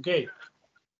out, okay?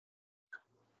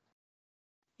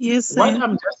 Yes,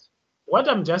 sir. What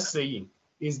I'm just saying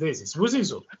is this,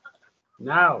 Sibusiso.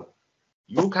 Now,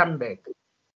 you come back.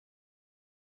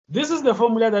 This is the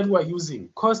formula that we're using.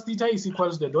 Cos theta is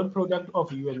equals to the dot product of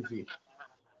UNV.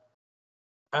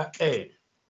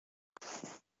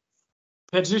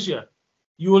 Patricia,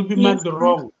 you will be marked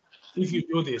wrong if you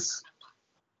do this.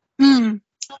 Hmm.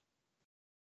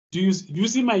 Do you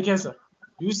see my cursor?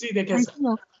 Do you see the cursor?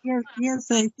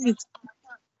 Yes, I see it.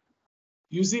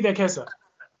 You see the cursor?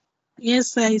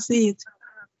 Yes, I see it.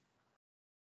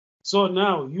 So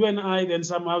now you and I then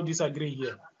somehow disagree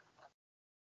here.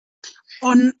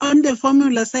 On the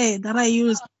formula, say that I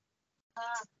used.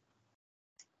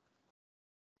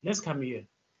 Let's come here,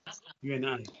 you and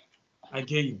I,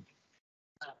 again.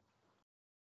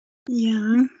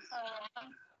 Yeah.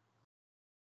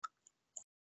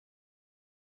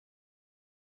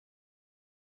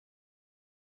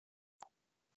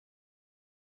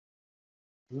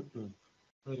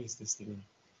 Where is this thing?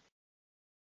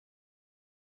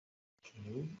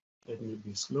 Okay, let me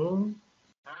be slow.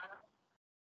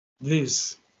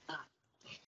 This.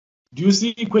 Do you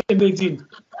see equation 18?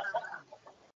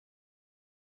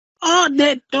 Oh,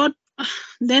 the dot.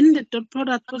 Then the dot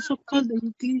product also called the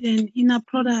Euclidean inner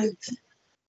product.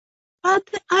 But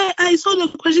I saw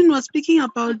the question was speaking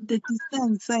about the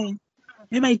distance.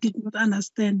 Maybe I did not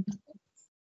understand.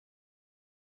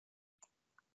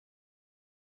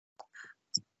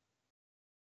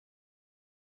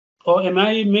 Or am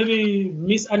I maybe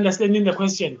misunderstanding the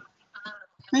question?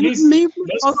 Please, maybe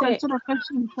okay to the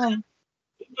question.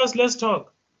 Because let's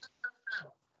talk.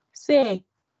 Say.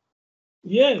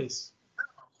 Yes.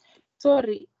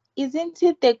 Sorry, isn't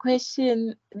it the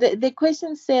question? The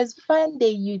question says find the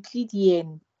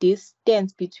Euclidean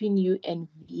distance between U and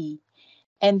V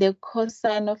and the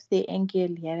cosine of the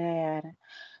angle, yada yada.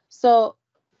 So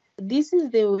this is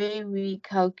the way we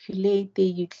calculate the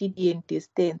Euclidean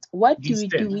distance. What do we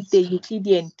do with the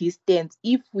Euclidean distance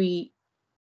if we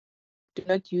do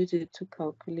not use it to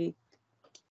calculate?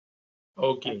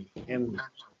 Okay.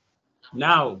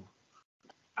 Now,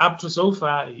 up to so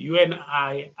far, you and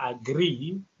I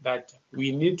agree that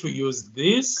we need to use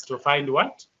this to find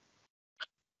what?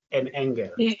 An angle.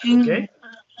 Okay?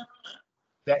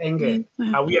 The angle.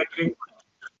 Yes, are we agreeing?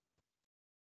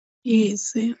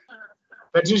 Yes.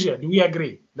 Patricia, do we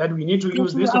agree that we need to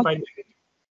use this to find the angle?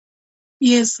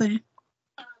 Yes, sir.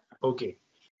 Okay.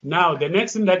 Now, the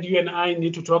next thing that you and I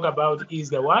need to talk about is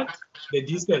the what? The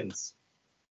distance.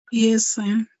 Yes,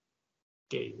 sir.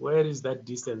 Okay, where is that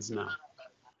distance now?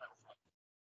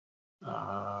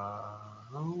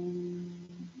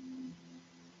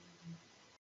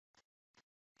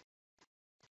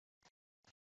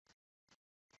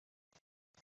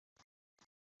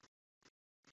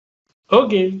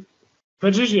 Okay,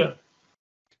 Patricia.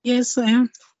 Yes, sir.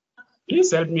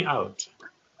 Please help me out.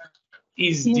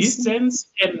 Is distance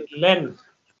and length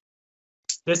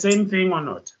the same thing or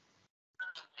not?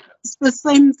 It's the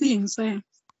same thing, sir.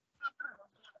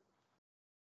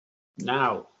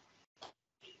 Now,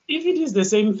 if it is the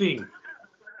same thing,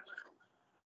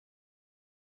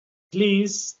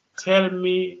 please tell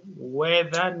me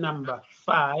whether number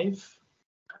 5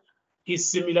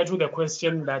 is similar to the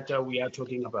question that we are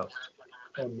talking about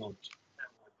or not.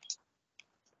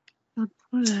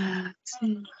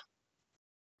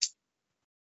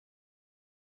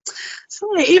 So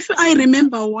if I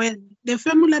remember well, the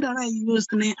formula that I used,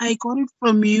 I got it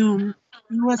from you.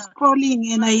 You were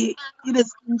scrolling and I did a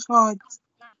screenshot.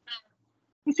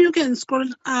 If you can scroll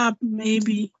up,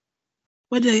 maybe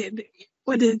where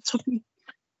the topic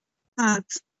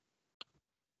starts.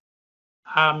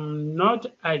 I'm not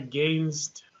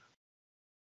against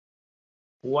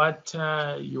what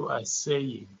you are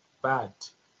saying, but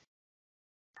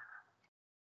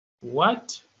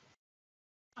what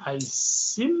I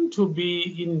seem to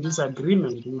be in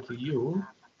disagreement with you.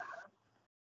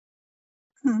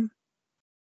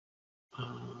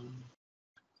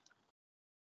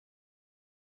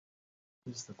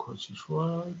 Is the coach's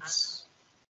words.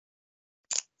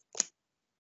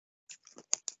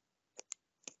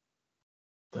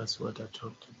 That's what I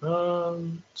talked about.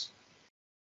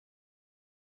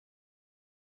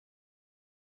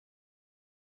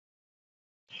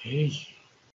 Hey,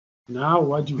 now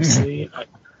what you say, I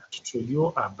tell you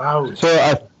about. So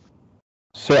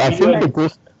I think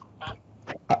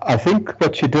I think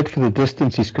what she did for the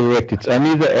distance is correct. It's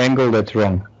only the angle that's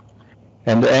wrong.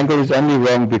 And the angle is only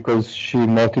wrong because she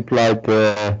multiplied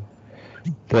the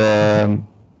two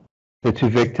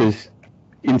vectors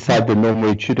inside the norm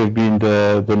where it should have been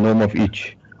the norm of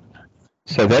each.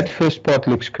 So that first part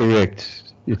looks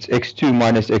correct. It's x2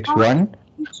 minus x1.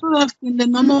 It should have been the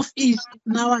norm of each.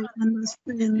 Now I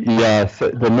understand. Yeah, so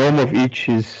the norm of each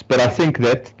is, but I think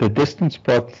that the distance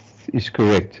part is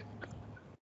correct.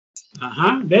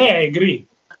 There I agree.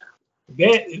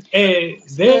 There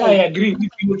I agree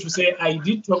with you to say I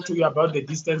did talk to you about the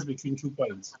distance between 2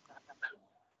 points.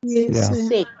 Yes. Yeah.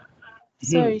 Say.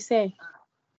 Sorry, say.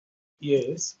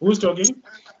 Yes. Who's talking?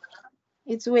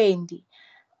 It's Wendy.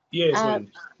 Yes,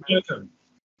 Wendy. Welcome.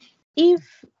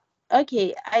 If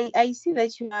okay, I see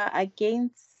that you are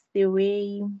against the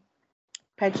way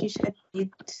Patricia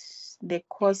did the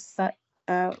course,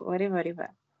 whatever.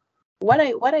 What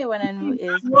I want to know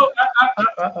is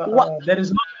there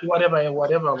is not whatever here.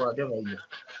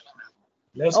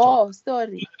 Let's talk.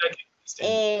 Sorry.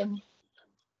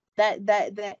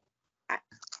 That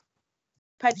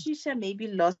Patricia maybe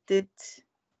lost it.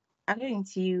 According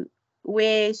to you,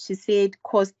 where she said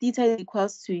cos theta is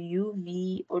equals to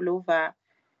uv all over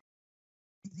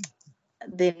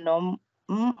the norm.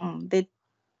 The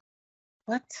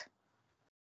what?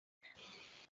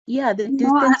 Yeah, the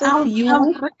distance of u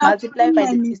multiplied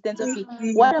by the distance of v.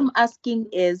 What I'm asking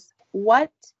is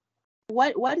what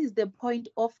is the point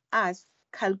of us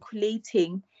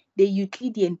calculating the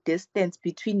Euclidean distance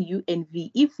between u and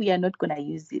v if we are not going to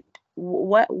use it?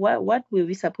 What were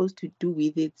we supposed to do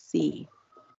with it? See,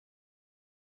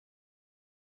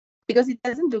 because it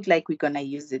doesn't look like we're going to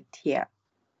use it here.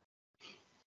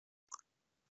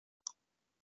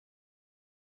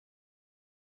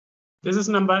 This is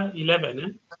number 11, eh?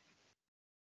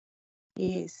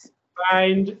 Yes.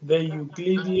 Find the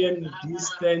Euclidean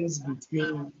distance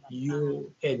between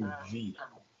u and v.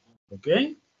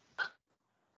 Okay?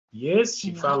 Yes,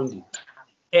 she found it.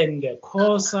 And the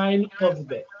cosine of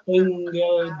the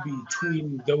angle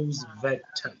between those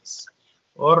vectors.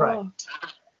 All right.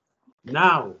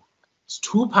 Now, it's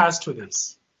 2 parts to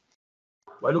this.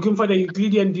 We're looking for the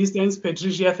Euclidean distance.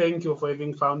 Patricia, thank you for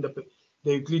having found the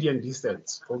Euclidean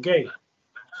distance. Okay.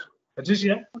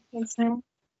 Patricia? Okay, sir.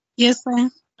 Yes, sir.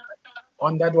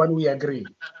 On that one, we agree.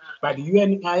 But you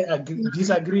and I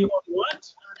disagree on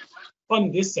what?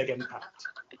 On this second part.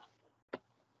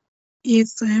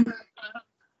 Yes, sir.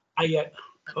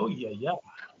 Oh, yeah.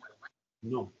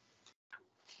 No.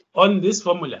 On this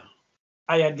formula,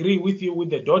 I agree with you with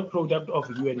the dot product of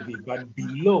u and v, but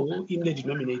below in the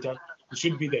denominator, it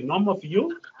should be the norm of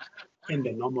u and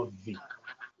the norm of v.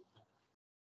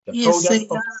 The yes, sir.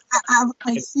 product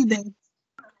I see that.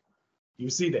 You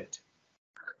see that?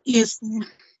 Yes, sir.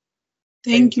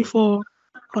 Thank you for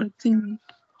correcting me.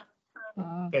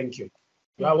 Thank you.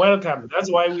 You are welcome. That's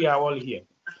why we are all here.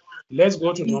 Let's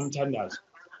go to Nom Tandazo.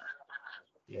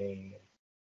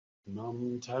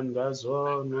 Nom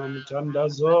Tandazo.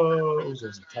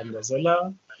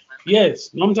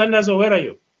 Yes, Nom Tandazo, where are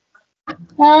you?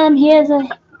 Here, sir.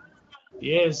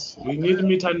 Yes, we need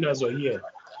me Tandazo here.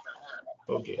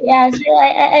 Okay. Yeah, so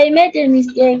I made a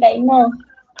mistake, I know.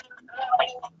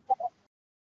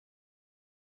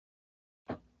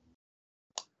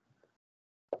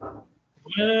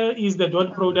 Where is the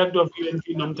dot product of u and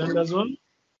v, Nom Tandazo?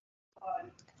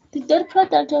 The dot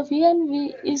product of u and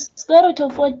v is square root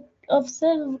of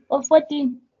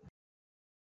 14.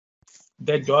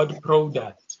 The dot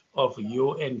product of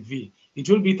u and v. It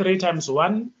will be 3 times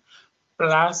 1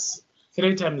 plus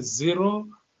 3 times 0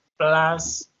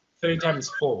 plus 3 times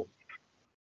 4.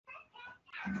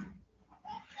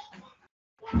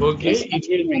 Okay, it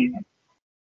will be,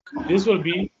 this will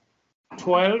be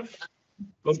 12.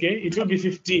 Okay, it will be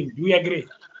 15. Do we agree?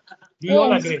 Do you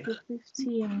all agree?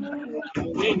 15.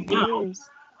 Okay,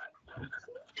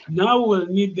 now we'll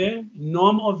need the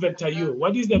norm of vector u.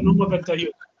 What is the norm of vector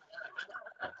u?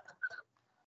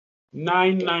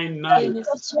 999.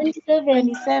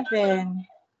 27.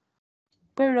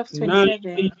 Square root of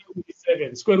 27.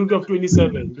 27. Square root of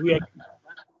 27. Do we agree?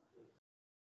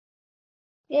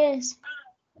 Yes.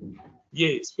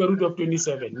 Yes, square root of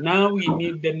 27. Now we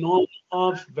need the norm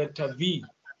of vector v,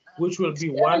 which will be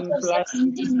 1 plus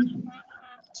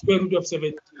square root of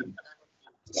 17.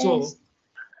 Yes. So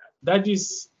that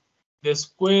is the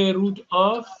square root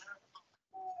of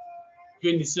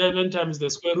 27 times the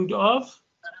square root of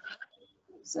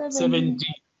 17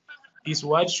 is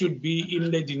what should be in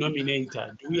the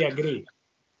denominator. Do we agree?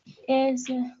 Yes.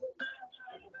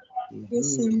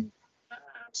 Yes, sir.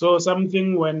 So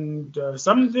something went,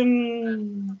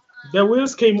 something, the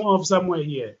wheels came off somewhere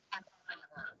here.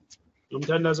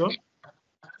 Umtandazo?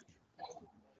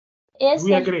 Yes, Do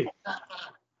we sir. agree?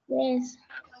 Yes.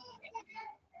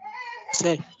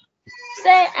 Sir. So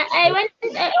I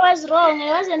was wrong.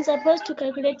 I wasn't supposed to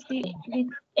calculate the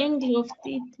angle of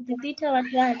the theta was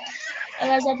that. I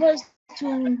was supposed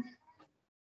to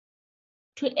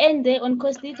end there on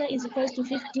cos theta is equals to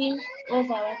 15 over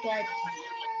what,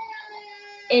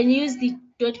 and use the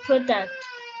dot product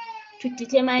to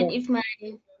determine if my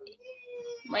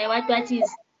what is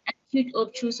acute,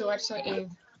 obtuse, or whatsoever.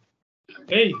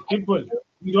 Hey, people,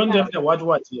 we don't have the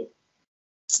what here.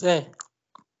 Sir.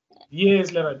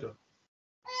 Yes, Lerato.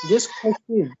 This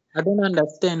question, I don't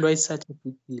understand why it's such a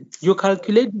big deal. You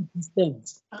calculate the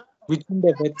distance between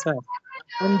the vectors,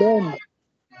 and then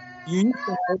you use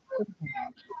the vector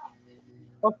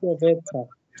of the vector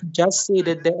to just say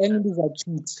that the angle is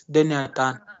acute, then you are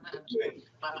done.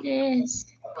 Yes.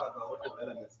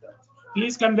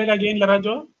 Please come back again,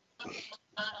 Lerato.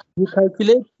 You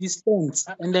calculate distance,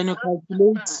 and then you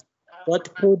calculate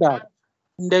dot product,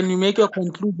 and then you make your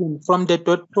conclusion from the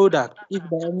dot product if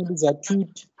the angle is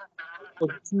acute,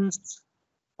 obtuse,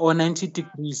 or 90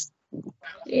 degrees.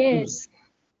 Yes.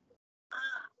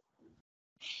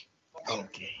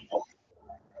 Okay.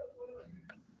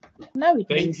 Now it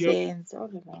Thank makes you. sense all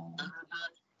along.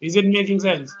 Is it making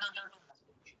sense?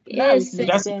 Now Yes. it makes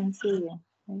That's- sense. Yeah.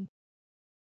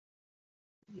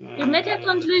 You make a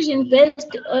conclusion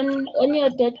based on your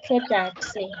dot product,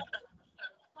 say.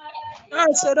 Ah,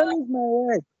 so don't use my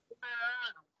word.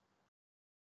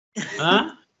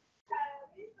 Huh?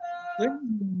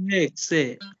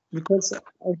 Say, because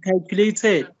I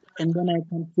calculated and then I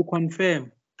can to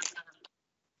confirm.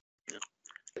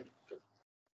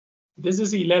 This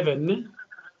is 11.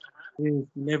 Yes,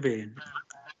 11.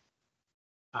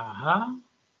 Uh-huh.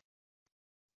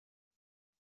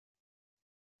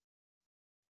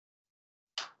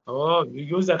 Oh, you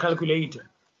use a calculator.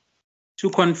 To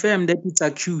confirm that it's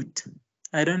acute.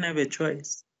 I don't have a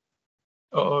choice.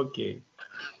 Oh, okay.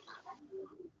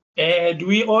 Do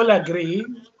we all agree?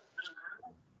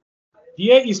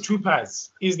 Here is two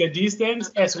parts, is the distance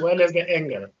as well as the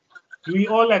angle. Do we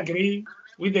all agree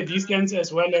with the distance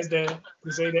as well as to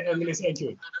say the angle is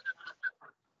acute?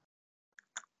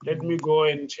 Let me go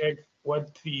and check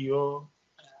what Theo.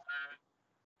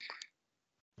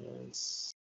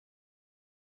 Yes.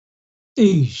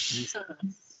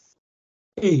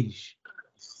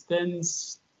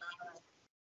 Distance.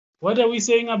 What are we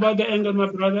saying about the angle,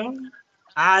 my brother?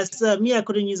 Sir, me, I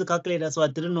couldn't use a calculator, so I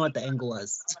didn't know what the angle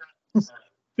was.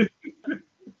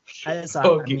 I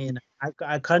mean,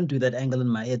 I can't do that angle in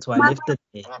my head, so I left it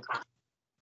there.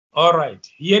 All right.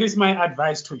 Here is my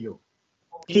advice to you.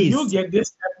 Please.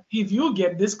 If you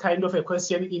get this kind of a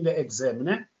question in the exam,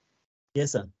 né?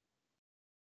 Yes, sir.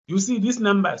 You see these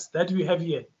numbers that we have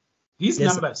here. These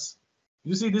Yes, numbers. Sir.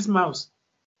 You see this mouse?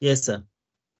 Yes, sir.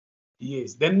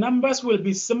 Yes. The numbers will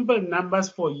be simple numbers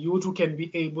for you to can be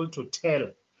able to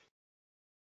tell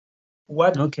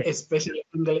what a special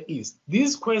angle is.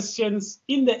 These questions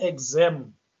in the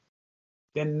exam,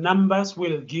 the numbers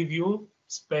will give you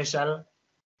special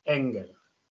angle.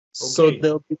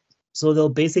 Okay. So they'll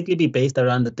basically be based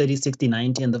around the 30, 60,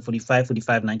 90 and the 45,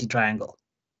 45, 90 triangle.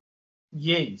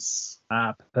 Yes.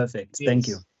 Perfect. Yes. Thank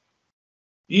you.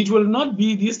 It will not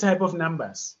be this type of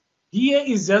numbers. Here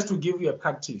is just to give you a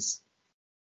practice.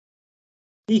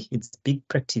 It's big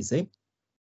practice, eh?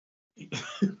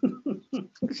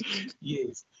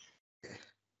 Yes.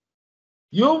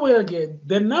 You will get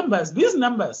the numbers, these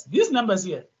numbers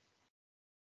here.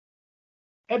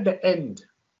 At the end,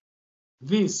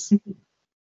 this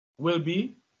will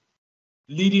be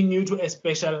leading you to a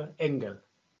special angle.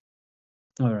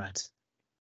 All right.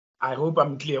 I hope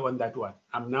I'm clear on that one.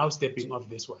 I'm now stepping off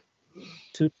this one.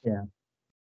 Yeah.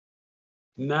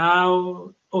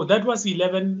 Now, oh, that was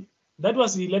 11. That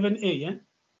was 11A, yeah?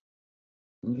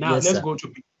 Now yes, let's sir. go to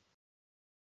B.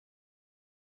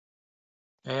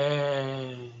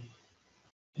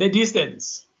 The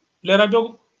distance.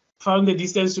 Lerado found the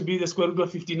distance to be the square root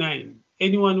of 59.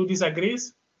 Anyone who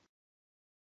disagrees?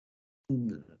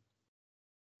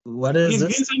 What is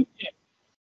this? Vincent here?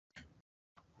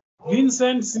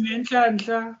 Vincent,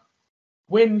 Sinenhlanhla,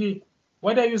 Wendy,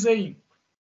 what are you saying?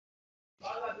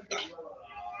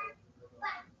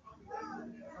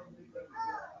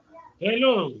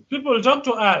 Hello, people, talk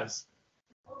to us.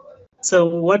 So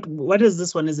what is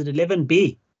this one? Is it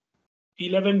 11B?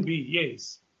 11B,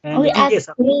 yes. And yes,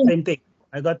 I got the same thing.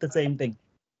 I got the same thing.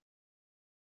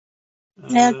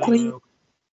 I agree.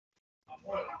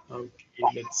 Okay,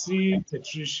 let's see,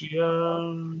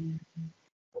 Patricia.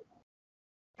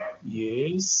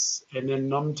 Yes, and then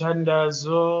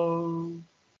Nomtandazo.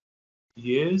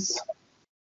 Yes.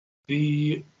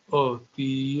 Theo,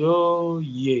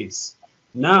 yes.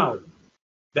 Now,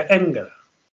 the angle.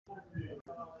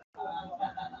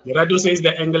 Gerardo says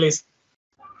the angle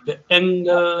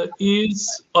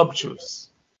is obtuse.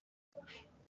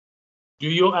 Do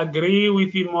you agree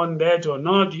with him on that or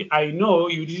not? I know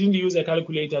you didn't use a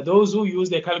calculator. Those who use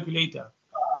the calculator,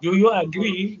 do you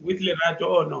agree with Lerato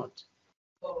or not?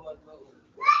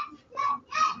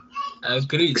 I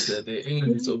agree, sir. The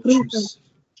angle is obtuse.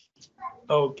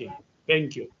 Okay,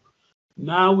 thank you.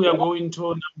 Now we are going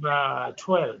to number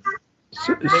 12.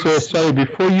 So sorry,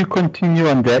 before you continue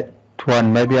on that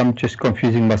one, maybe I'm just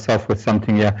confusing myself with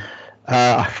something here.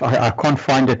 I can't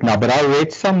find it now, but I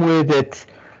read somewhere that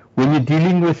when you're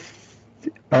dealing with,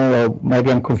 maybe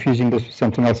I'm confusing this with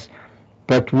something else,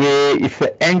 but where if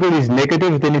the angle is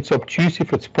negative, then it's obtuse.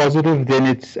 If it's positive, then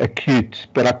it's acute.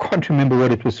 But I can't remember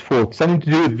what it was for. It's something to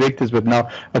do with vectors, but now,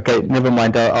 okay, never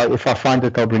mind. If I find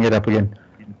it, I'll bring it up again.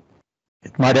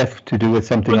 It might have to do with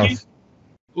something else.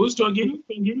 Who's talking?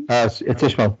 It's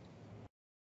Ishmael.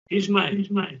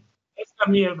 Ishmael. Let's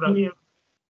come here, bro.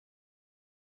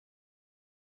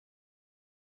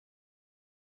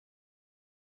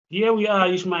 Here we are,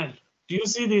 Ishmael. Do you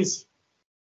see this?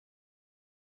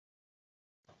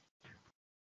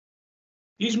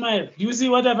 Ishmael, do you see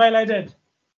what I've highlighted?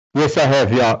 Yes, I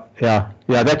have. Yeah.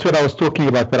 That's what I was talking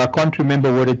about, but I can't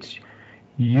remember what it's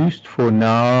used for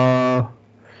now.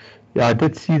 Yeah, I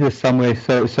did see this somewhere.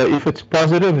 So if it's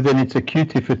positive, then it's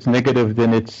acute. If it's negative,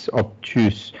 then it's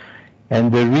obtuse.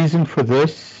 And the reason for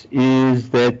this is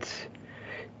that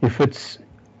if it's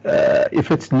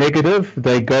negative,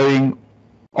 they're going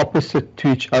opposite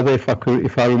to each other. If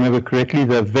I remember correctly,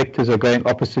 the vectors are going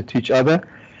opposite to each other.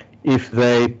 If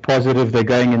they're positive, they're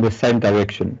going in the same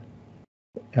direction.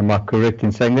 Am I correct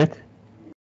in saying that?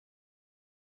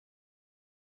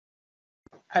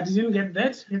 I didn't get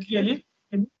that clearly.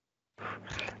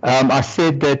 I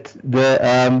said that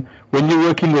when you're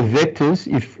working with vectors,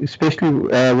 especially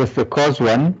with the cos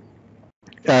one,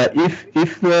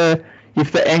 if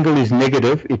the angle is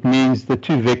negative, it means the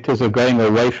two vectors are going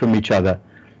away from each other.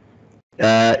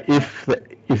 If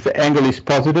the angle is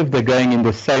positive, they're going in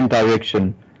the same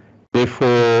direction.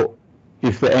 Therefore,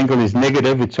 if the angle is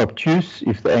negative, it's obtuse.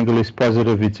 If the angle is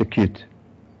positive, it's acute.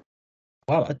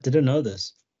 Wow, I didn't know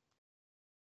this.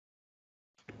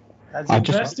 That's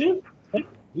interesting.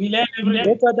 We learn every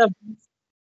day.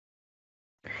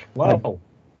 Wow,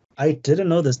 I didn't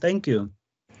know this. Thank you.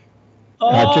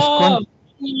 Oh, hang on.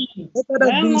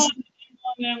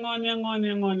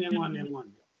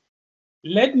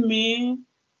 Let me,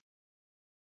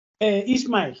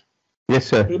 Ishmael. Yes,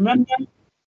 sir. Remember,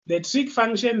 the trig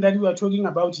function that we are talking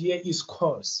about here is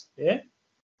cos. Yeah?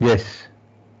 Yes.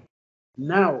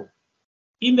 Now,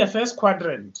 in the first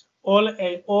quadrant, all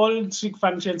trig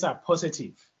functions are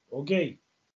positive. Okay.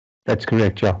 That's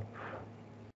correct, yeah.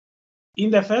 In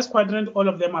the first quadrant, all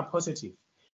of them are positive.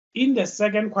 In the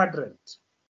second quadrant,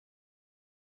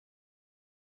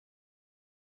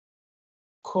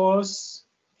 cos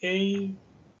A,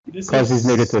 Cos is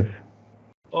negative.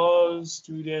 All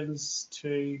students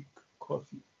take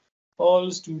coffee.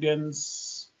 All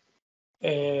students,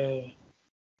 okay.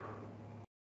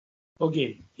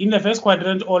 In the first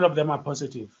quadrant, all of them are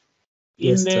positive.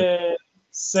 In the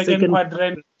second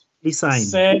quadrant,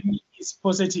 sine is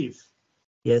positive.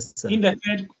 Yes, sir. In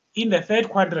the third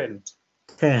quadrant,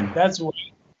 10. That's why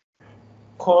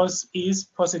cos is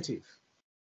positive.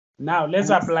 Now let's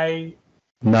apply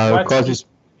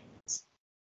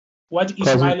what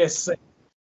Ishmael has said.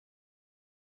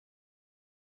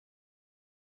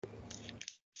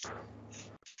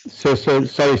 So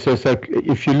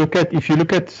if you look at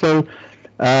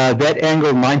that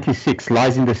angle 96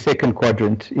 lies in the second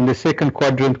quadrant. In the second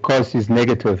quadrant, cos is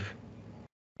negative.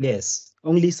 Yes,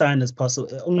 only sine is possible.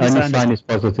 Only sine is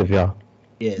positive, yeah.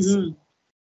 Yes.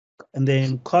 And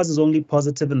then cos is only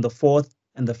positive in the fourth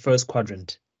and the first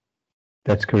quadrant.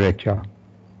 That's correct, yeah.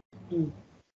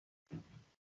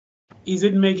 Is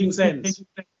it making sense?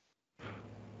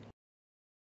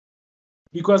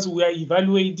 Because we are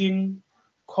evaluating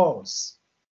cos.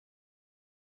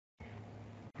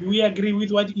 Do we agree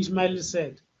with what Ishmael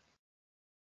said?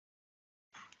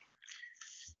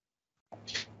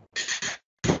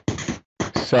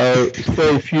 So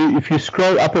if you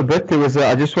scroll up a bit, there was a,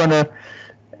 I just wanna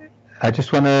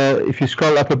if you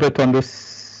scroll up a bit on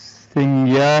this thing,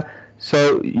 yeah.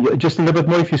 So just a little bit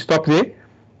more. If you stop there,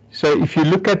 So if you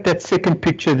look at that second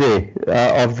picture there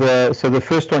so the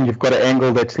first one, you've got an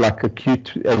angle that's like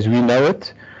acute as we know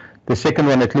it. The second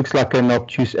one, it looks like an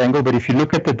obtuse angle, but if you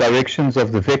look at the directions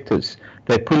of the vectors,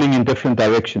 they're pulling in different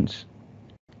directions.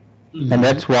 And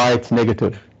that's why it's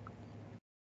negative.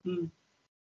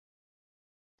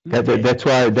 That's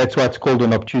why it's called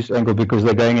an obtuse angle, because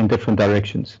they're going in different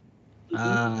directions.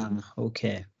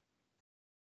 Okay.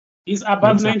 It's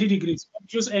above 90 degrees.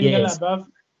 Obtuse angle above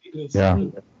degrees. Yeah.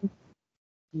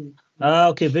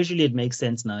 Okay, visually it makes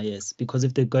sense now, yes. Because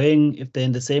if they're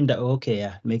in the same okay,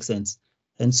 yeah, it makes sense.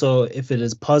 And so if it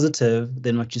is positive,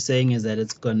 then what you're saying is that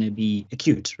it's going to be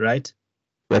acute, right?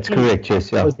 That's correct,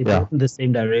 yes, yeah. Because they go in the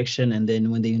same direction, and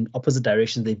then when they're in opposite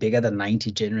directions, they're bigger than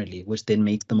 90 generally, which then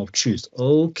makes them obtuse.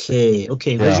 Okay,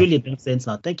 visually it makes sense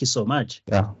now. Thank you so much.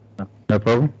 Yeah, no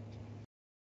problem.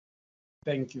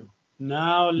 Thank you.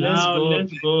 Now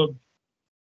let's go.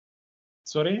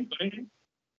 Sorry?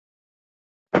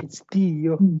 It's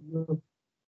Theo.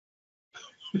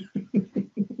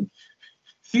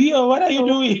 Theo, what are you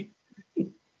doing?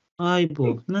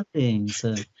 Aibo, nothing,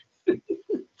 sir.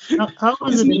 How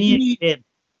was it me again?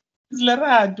 It's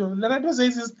Lerato. Lerato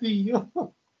says it's Theo.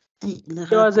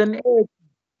 There was an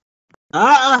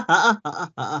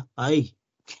 8.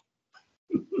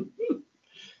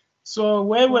 So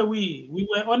where were we? We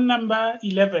were on number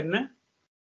 11, eh?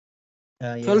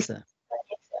 Yes, sir.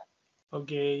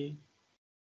 Okay.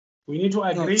 We need to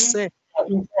agree.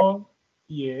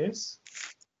 Yes.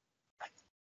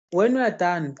 When we are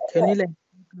done, can you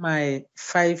my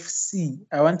 5C?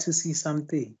 I want to see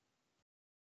something.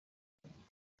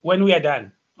 When we are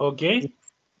done. Okay.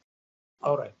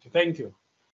 All right. Thank you.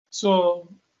 So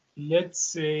let's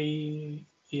say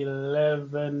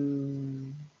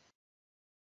 11.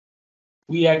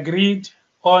 We agreed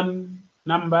on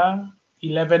number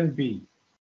 11B.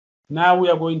 Now we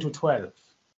are going to 12.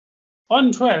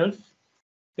 On 12,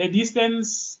 the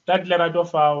distance that Lerato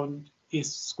found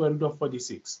is square root of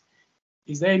 46.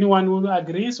 Is there anyone who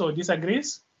agrees or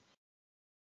disagrees?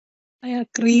 I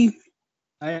agree.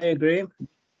 I agree.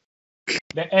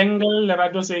 The angle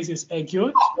Lerato says is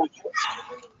acute.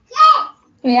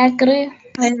 We agree.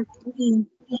 I agree.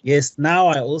 Yes, now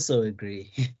I also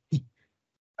agree.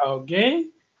 Okay.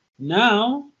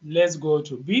 Now let's go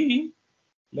to B.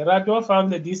 Lerato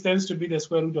found the distance to be the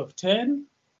square root of 10.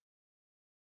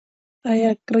 I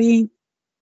agree.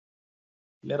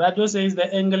 Lerato says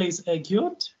the angle is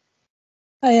acute.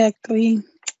 I agree.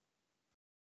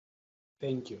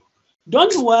 Thank you.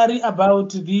 Don't worry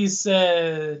about these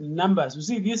numbers. You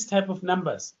see, these type of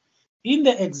numbers. In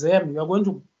the exam, you are going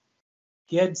to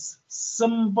get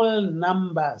simple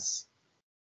numbers.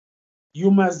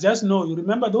 You must just know, you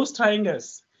remember those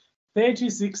triangles, 30,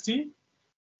 60,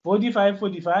 45,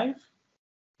 45.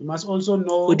 You must also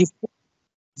know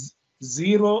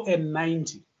 0 and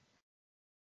 90.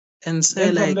 And say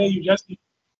then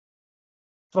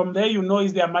from there you know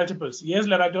is their multiples. Yes,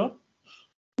 Lerato?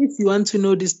 If you want to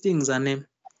know these things, Anem,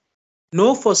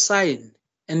 know for sine,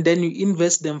 and then you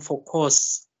invest them for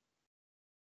cos.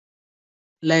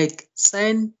 Like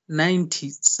sine 90,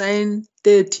 sine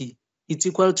 30, it's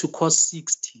equal to cos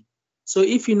 60. So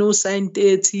if you know sine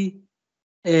 30,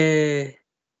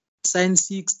 sine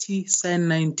 60, sine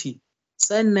 90,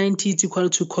 sine 90 is equal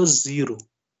to cos 0.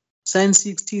 Sine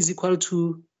 60 is equal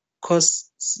to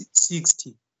cos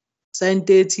 60. Sine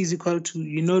 30 is equal to,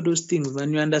 you know those things,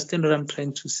 man. You understand what I'm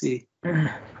trying to say?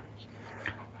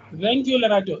 Thank you,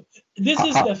 Lerato. This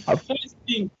is the first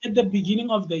thing at the beginning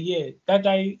of the year that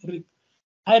I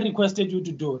requested you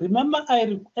to do. Remember,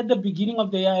 at the beginning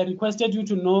of the year, I requested you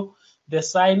to know the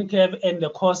sine curve and the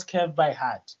cos curve by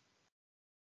heart.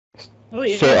 Oh,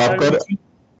 yeah. So I've got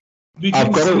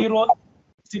between 0 and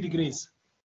 60 degrees.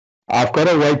 I've got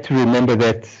a way to remember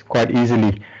that quite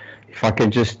easily. If I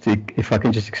can just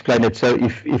explain it. So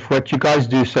if what you guys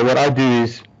do, so what I do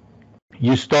is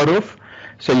you start off,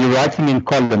 so you're writing in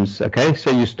columns, okay?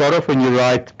 So you start off and you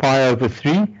write pi over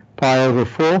 3, pi over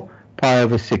 4, pi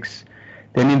over 6.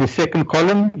 Then in the second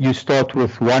column, you start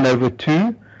with 1 over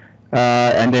 2,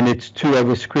 and then it's 2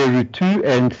 over square root 2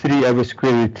 and 3 over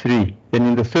square root 3. Then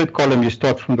in the third column, you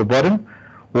start from the bottom,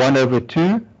 1 over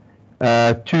 2,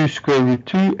 2 square root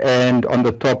 2, and on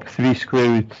the top 3 square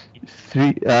root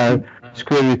 3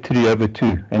 square root 3 over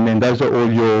 2, and then those are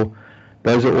all your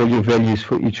values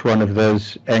for each one of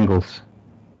those angles.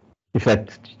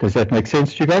 Does that make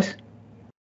sense to you guys?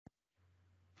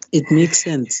 It makes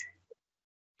sense.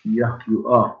 Yeah, you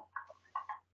are.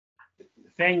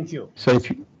 Thank you. So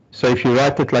if you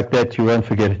write it like that, you won't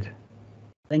forget it.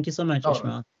 Thank you so much,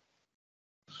 Ishmael.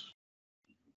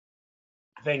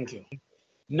 Thank you.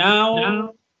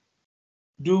 Now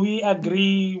Do we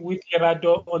agree with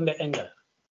Lerato on the angle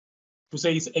to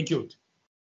say it's acute?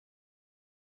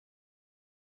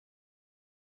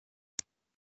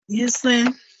 Yes, sir.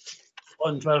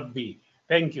 On 12B.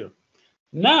 Thank you.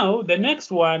 Now, the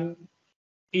next one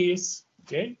is,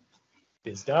 okay,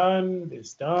 this done,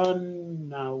 this done.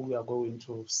 Now we are going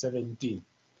to 17.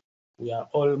 We are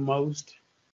almost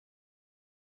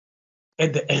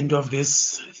at the end of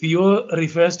this. Theo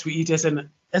refers to it as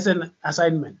an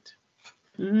assignment.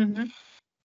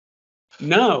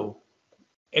 Now,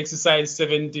 exercise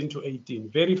 17 to 18.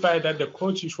 Verify that the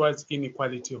Cauchy-Schwarz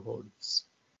inequality holds.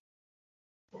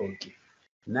 Okay.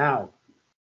 Now,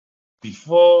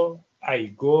 before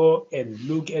I go and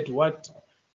look at what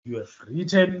you have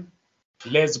written,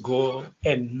 let's go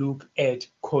and look at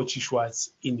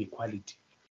Cauchy-Schwarz inequality.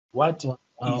 What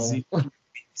is it?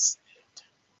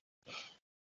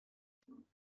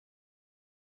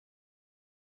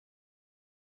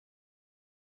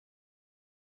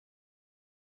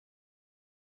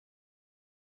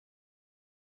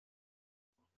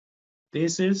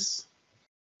 This is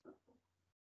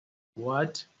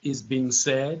what is being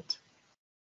said.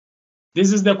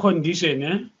 This is the condition,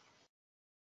 eh?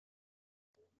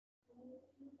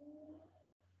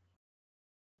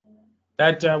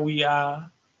 That we are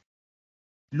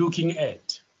looking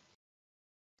at.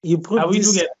 You prove are we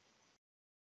this. together?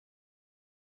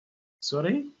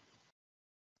 Sorry?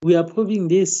 We are proving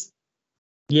this.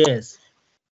 Yes.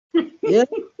 Yeah.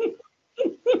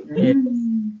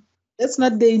 That's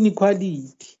not the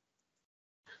inequality.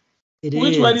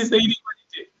 Which one is the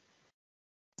inequality?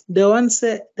 The one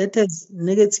set that has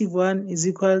 -1 is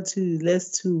equal to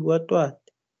less to what?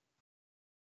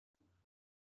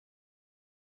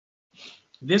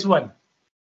 This one.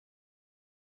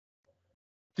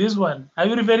 This one. Are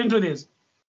you referring to this?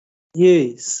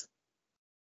 Yes.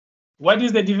 What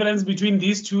is the difference between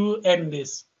these two and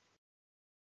this?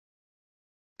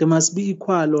 They must be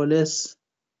equal or less.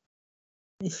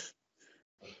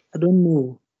 I don't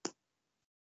know.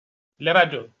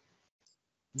 Lerato.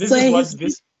 This So is what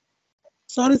this.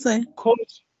 Sorry, sir.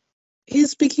 Coach.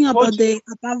 He's speaking about the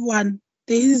above one.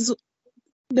 There is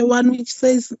the one which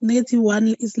says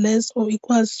 -1 is less or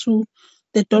equals to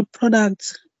the dot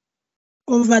product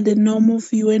over the norm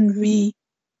of U and V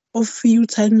of U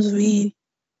times V.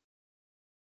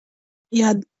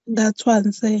 Yeah, that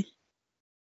one, sir.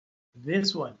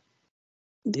 This one.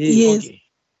 Yes. Okay.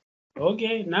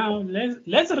 Okay, now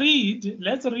let's read.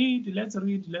 Let's read.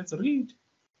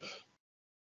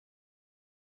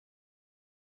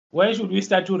 Where should we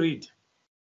start to read?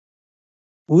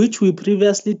 Which we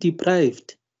previously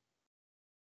deprived.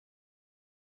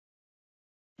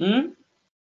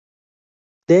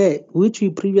 There, which we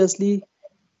previously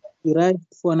derived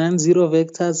for non-zero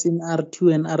vectors in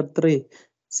R2 and R3.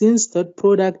 Since dot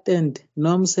product and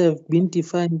norms have been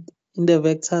defined in the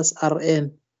vectors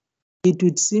Rn, it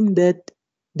would seem that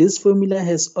this formula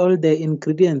has all the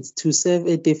ingredients to serve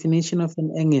a definition of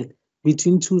an angle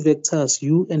between two vectors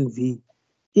U and V.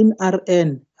 In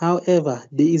Rn, however,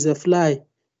 there is a fly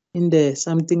in the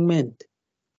something meant.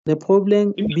 The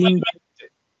problem being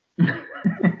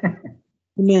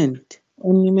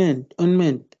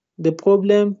the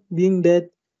problem being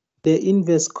that the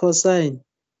inverse cosine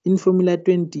in formula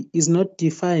 20 is not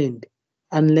defined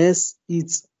unless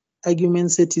its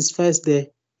argument satisfies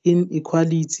the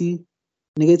inequality.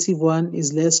 -1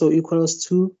 is less or equals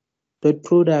to dot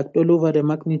product all over the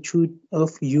magnitude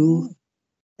of U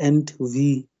and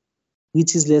V,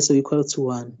 which is less or equal to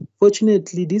 1.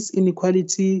 Fortunately, these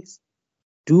inequalities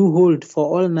do hold for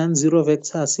all non-zero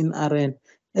vectors in Rn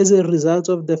as a result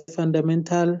of the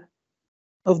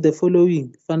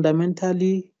following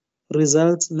fundamentally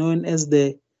results known as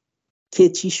the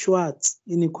Cauchy-Schwarz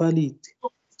inequality.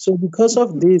 So because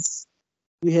of this,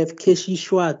 we have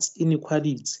Cauchy-Schwarz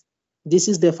inequality. This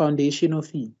is the foundation of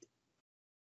it.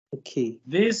 Okay.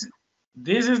 This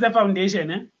is the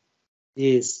foundation, eh?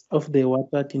 Yes, of the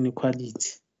what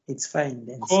inequality. It's fine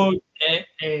then.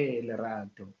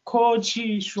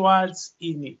 Cauchy-Schwarz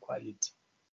inequality.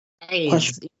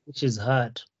 Which is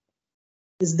hard.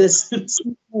 Is this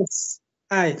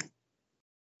I?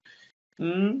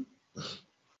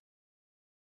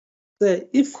 So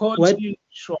if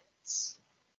Cauchy-Schwarz.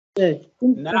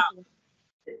 Now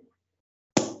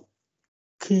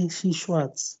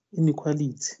Cauchy-Schwarz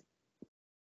inequality.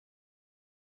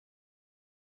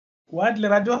 What,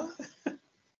 Lerato?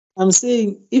 I'm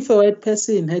saying if a white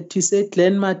person had to say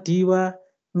Glenn Madiba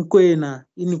Mkwena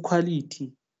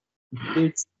inequality, they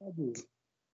would struggle.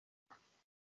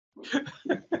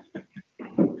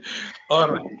 All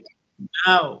right.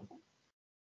 Now,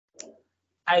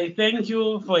 I thank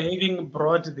you for having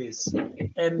brought this.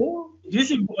 And it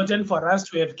is important for us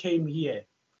to have came here.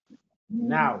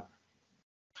 Now,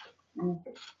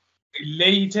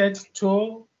 related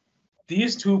to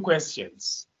these two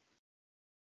questions.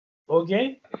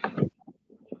 Okay?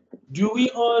 Do we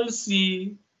all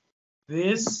see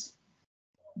this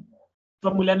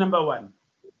formula number 1?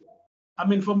 I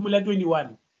mean formula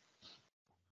 21.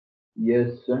 Yes,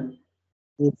 sir.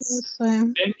 Yes.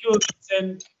 Thank you,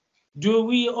 Vincent. Do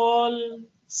we all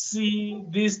see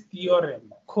this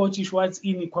theorem, Cauchy-Schwarz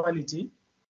inequality?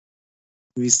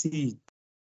 We see it.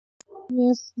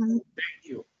 Yes. Thank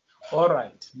you. All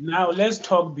right. Now let's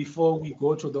talk before we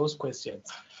go to those questions.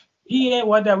 Here,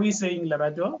 what are we saying,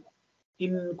 Larato?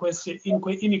 In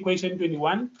equation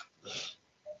 21?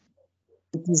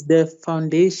 It is the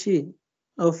foundation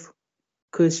of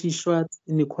Cauchy-Schwarz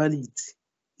inequality.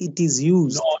 It is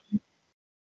used. No.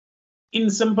 In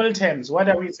simple terms, what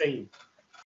are we saying?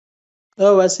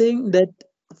 Oh, we're saying that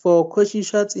for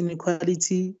Cauchy-Schwarz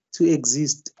inequality to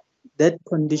exist, that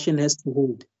condition has to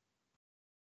hold.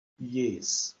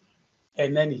 Yes.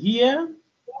 And then here,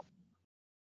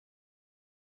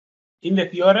 in the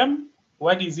theorem,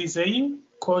 what is he saying?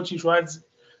 Cauchy-Schwarz.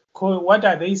 What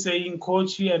are they saying,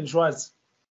 Cauchy and Schwarz?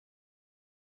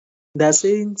 They're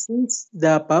saying since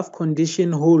the above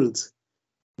condition holds,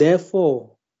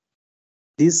 therefore,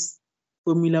 this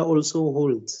formula also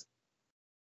holds.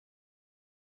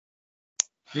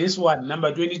 This one,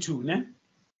 number 22, ne?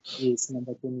 Yes,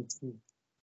 number 22.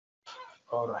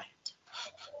 All right.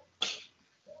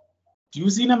 Do you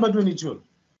see number 22?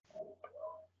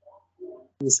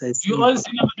 Yes, I see. Do you all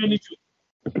see number 22?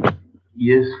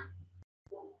 Yes.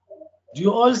 Do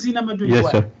you all see number 21?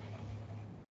 Yes, sir.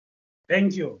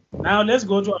 Thank you. Now let's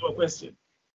go to our question.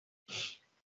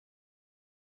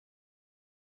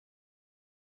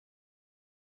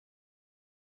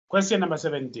 Question number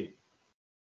 17.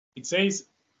 It says,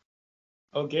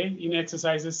 okay, in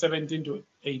exercises 17 to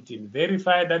 18,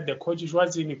 verify that the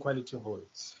Cauchy-Schwarz inequality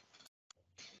holds.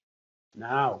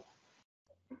 Now,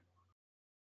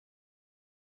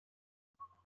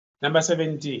 number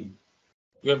 17,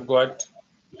 we have got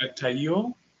vector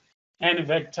U and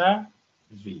vector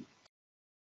V.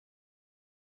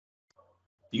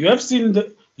 You have seen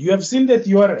the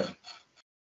theorem.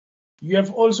 You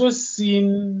have also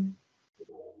seen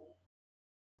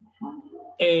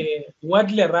what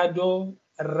Lerado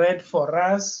read for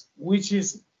us, which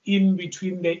is in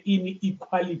between the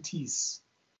inequalities.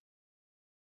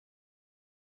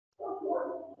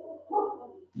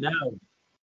 Now,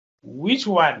 which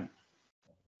one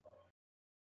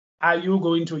are you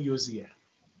going to use here?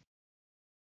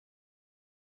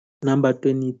 Number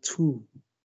 22.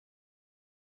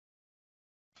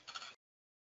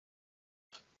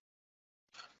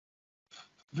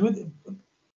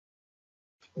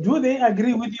 Do they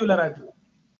agree with you, Laradu?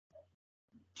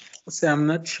 So I'm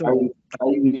not sure. I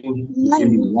use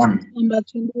 21. Number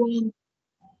 21.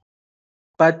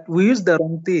 But we used the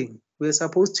wrong thing. We're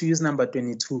supposed to use number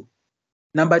 22.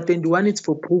 Number 21 is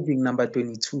for proving number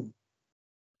 22,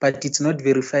 but it's not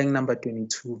verifying number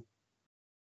 22.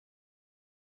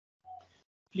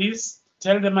 Please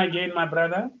tell them again, my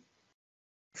brother.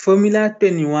 Formula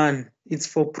 21 is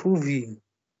for proving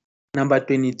number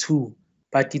 22,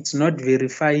 but it's not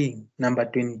verifying number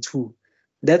 22.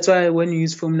 That's why when you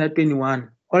use formula 21,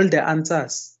 all the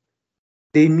answers,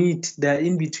 they meet, they're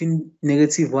in between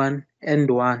 -1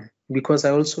 and 1, because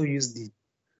I also used it.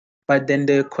 But then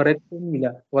the correct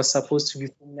formula was supposed to be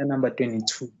formula number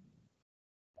 22.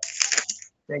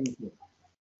 Thank you.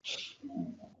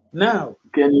 Now,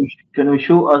 can you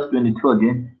show us 22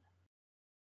 again?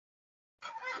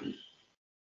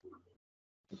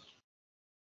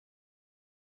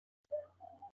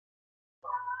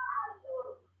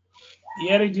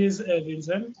 here it is,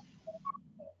 Vincent.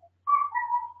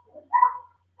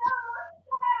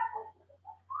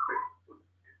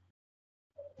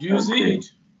 Do you see it?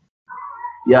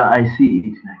 Yeah, I see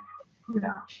it.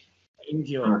 Yeah. Thank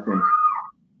you. Okay.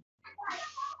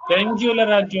 Thank you,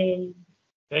 Larado.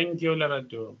 Thank you,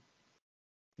 Larado.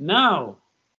 Now,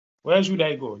 where should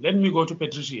I go? Let me go to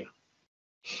Patricia.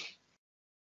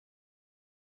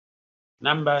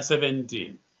 Number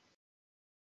 17.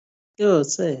 Oh,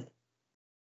 sir.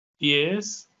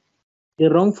 Yes. The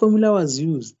wrong formula was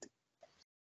used.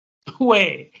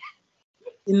 Where?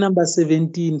 In number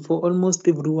 17, for almost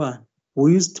everyone,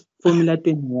 we used formula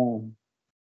 21.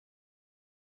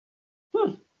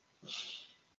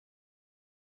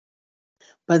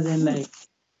 But then, like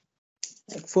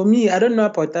for me, I don't know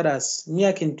about others. Me,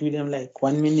 I can do them like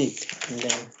 1 minute and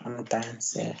then I'm done.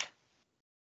 So.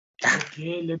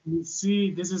 Okay, let me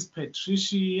see. This is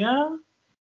Patricia.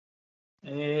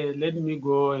 Let me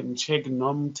go and check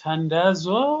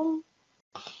nomthandazo.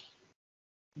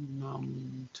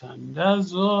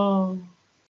 Nomthandazo.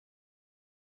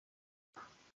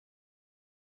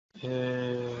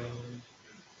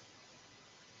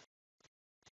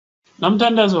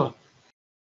 Nomthandazo.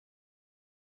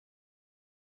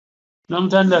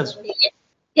 Nomthandazo.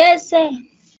 Yes, sir.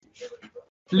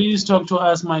 Please talk to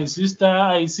us, my sister.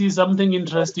 I see something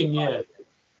interesting here.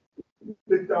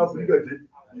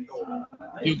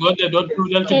 You got the dot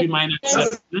product to be -7.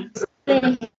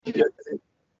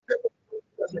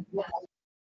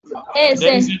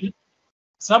 Yes,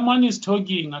 Someone is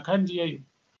talking. I can't hear you.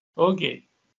 Okay.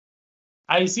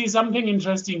 I see something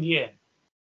interesting here.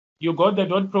 You got the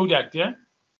dot product, yeah?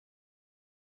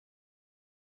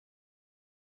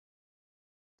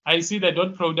 I see the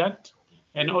dot product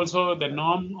and also the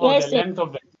norm or Yes, the length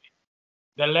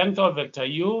of vector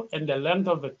u and the length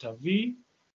of vector v.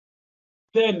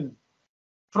 Then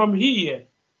from here,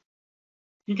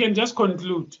 you can just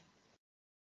conclude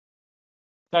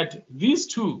that these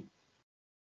two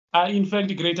are in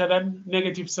fact greater than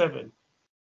 -7,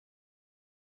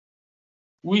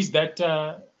 which that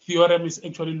theorem is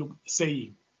actually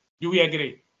saying. Do we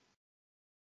agree?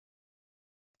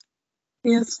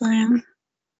 Yes, I am.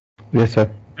 Yes,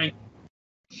 sir. Thank you.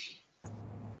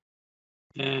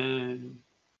 And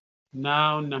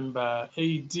now number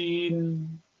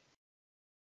 18.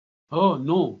 Oh,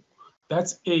 no,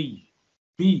 that's A.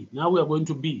 B. Now we are going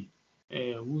to B.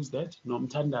 Who's that?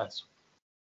 Nomthandazo.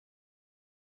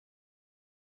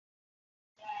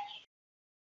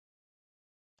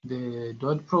 The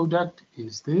dot product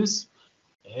is this.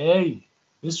 Hey,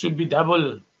 this should be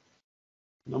double.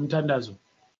 Nomthandazo.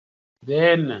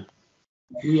 Then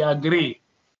we agree.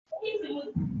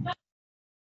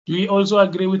 Do we also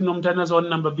agree with Nomthandazo on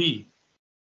number B?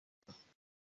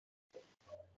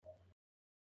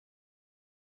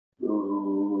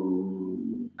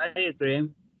 I agree.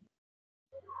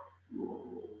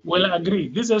 Well, I agree.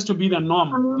 This has to be the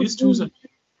norm. These two,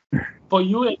 for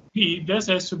U and P, this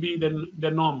has to be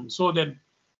the norm. So then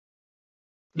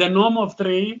the norm of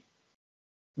 3,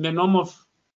 the norm of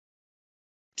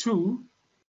 2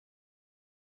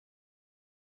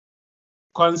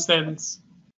 constants,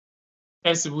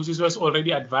 as Vusiso has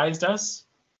already advised us.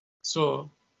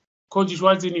 So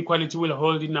Cauchy-Schwarz inequality will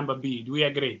hold in number B. Do we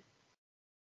agree?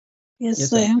 Yes,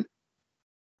 sir.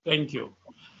 Thank you.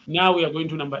 Now we are going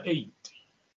to number 8.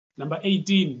 Number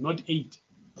 18, not 8.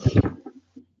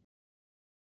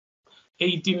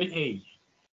 18A.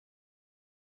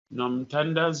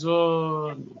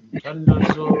 Nomthandazo.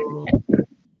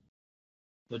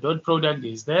 The dot product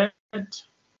is that.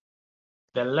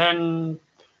 The length,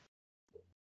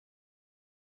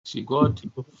 she got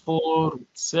 4,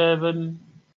 7.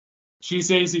 She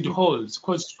says it holds.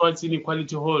 Cauchy-Schwarz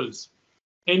inequality holds.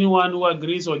 Anyone who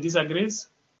agrees or disagrees?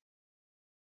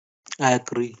 I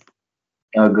agree.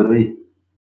 Agree.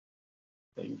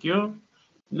 Thank you.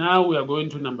 Now we are going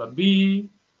to number B.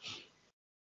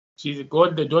 She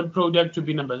got the dot product to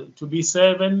be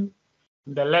 7.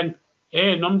 The length.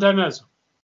 Hey, Nomthandazo,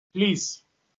 please.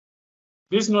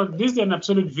 This is an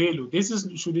absolute value.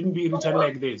 Shouldn't be written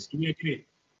like this. Do you agree?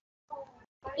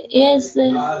 Yes, sir.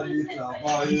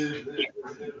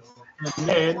 And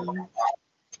then,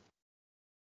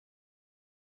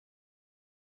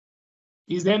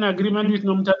 is there an agreement with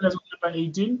Nomthandazo number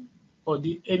 18, or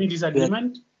any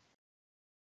disagreement?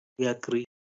 We agree.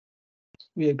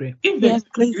 We agree. If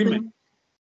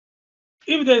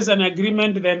there's an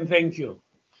agreement, then thank you.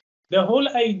 The whole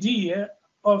idea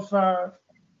of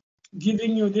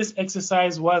giving you this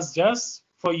exercise was just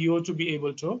for you to be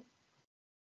able to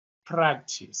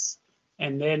practice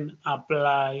and then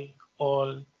apply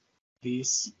all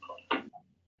these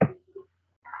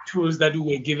tools that we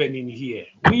were given in here.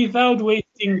 Without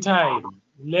wasting time,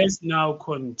 let's now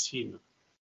continue.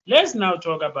 Let's now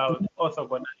talk about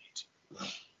orthogonality.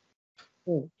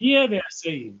 Here they are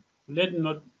saying, let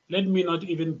me not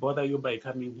even bother you by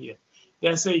coming here. They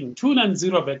are saying 2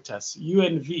 non-zero vectors, U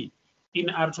and V, in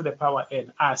R to the power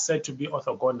n are said to be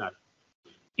orthogonal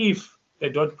if the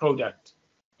dot product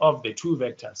of the two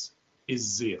vectors is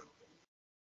 0.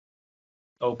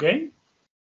 Okay?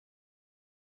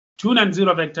 2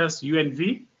 non-zero vectors, U and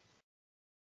V,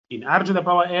 in R to the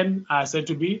power n are said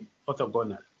to be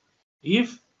orthogonal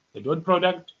if the dot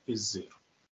product is 0.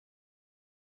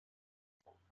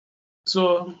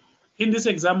 So in this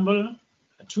example,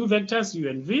 2 vectors, U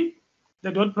and V,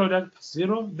 the dot product is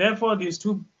 0. Therefore, these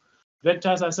 2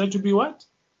 vectors are said to be what?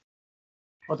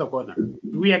 Orthogonal.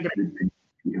 Do we agree?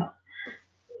 Yeah.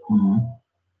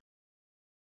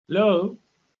 Hello?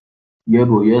 Yeah,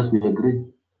 yes, we agree.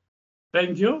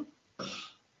 Thank you.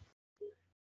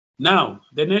 Now,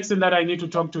 the next thing that I need to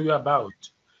talk to you about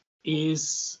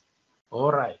is,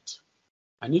 all right,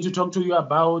 I need to talk to you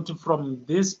about from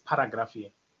this paragraph here.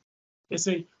 They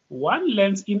say, one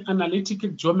learns in analytical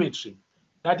geometry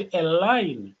that a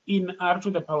line in R to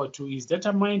the power 2 is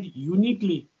determined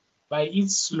uniquely by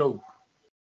its slope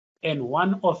and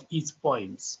one of its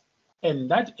points, and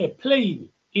that a plane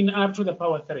in R to the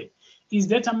power 3 is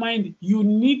determined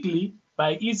uniquely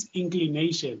by its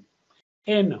inclination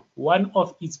and one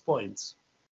of its points.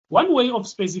 One way of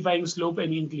specifying slope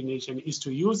and inclination is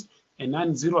to use a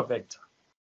non-zero vector,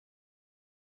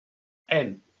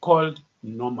 n, called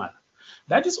normal,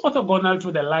 that is orthogonal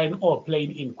to the line or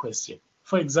plane in question.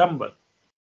 For example,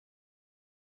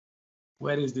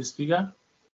 where is this figure?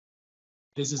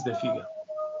 This is the figure.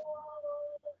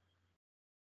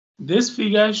 This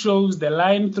figure shows the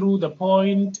line through the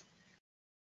point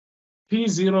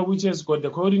P0, which has got the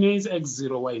coordinates x0,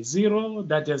 y0,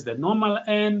 that has the normal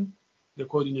n, the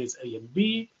coordinates a and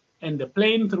b, and the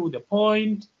plane through the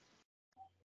point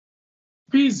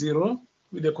P0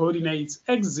 with the coordinates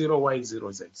x0, y0,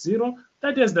 z0,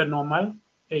 that has the normal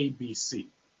a, b, c.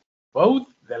 Both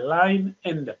the line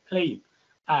and the plane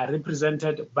are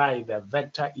represented by the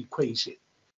vector equation.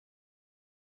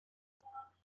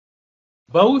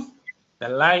 Both the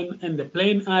line and the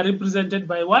plane are represented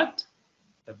by what?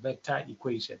 The vector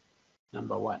equation,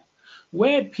 number one,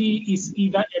 where P is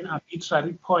either an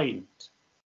arbitrary point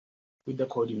with the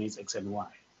coordinates x and y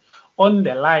on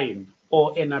the line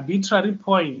or an arbitrary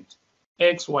point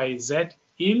x, y, z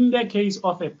in the case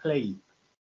of a plane.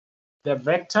 The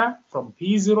vector from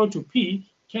P0 to P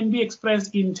can be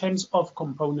expressed in terms of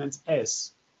components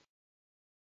S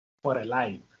for a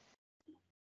line,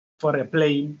 for a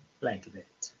plane like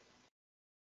that.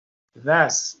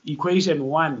 Thus, equation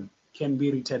 1 can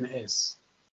be written as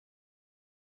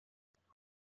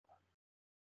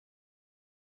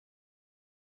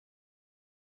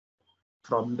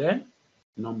from the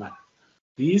normal,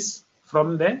 this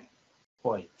from the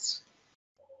points,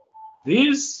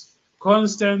 these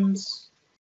constants,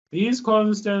 these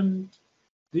constant,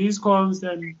 these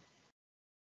constant,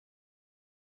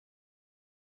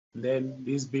 then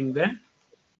this being the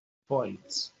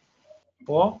points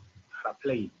for a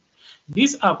plane.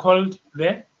 These are called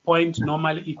the point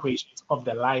normal equations of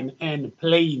the line and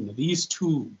plane, these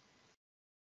two.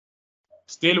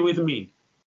 Still with me?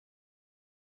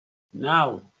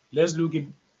 Now, let's look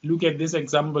at this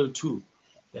example 2.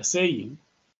 They're saying,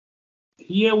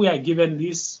 here we are given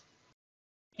this.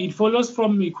 It follows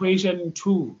from equation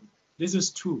 2. This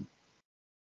is 2.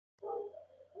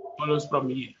 Follows from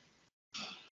here.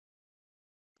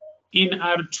 In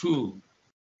R2,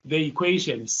 the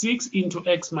equation 6 into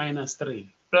x minus 3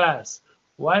 plus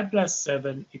y plus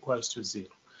 7 equals to 0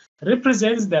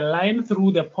 represents the line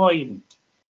through the point.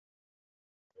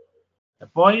 The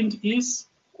point is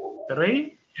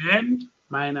 3 and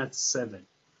minus 7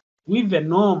 with the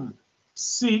norm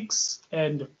 6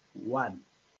 and 1.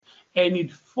 And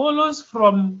it follows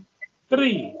from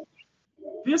 3,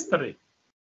 this 3,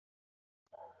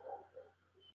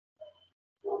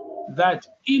 that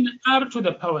in R to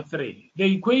the power 3,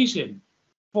 the equation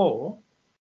 4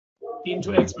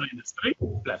 into x minus 3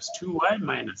 plus 2y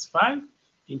minus 5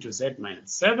 into z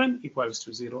minus 7 equals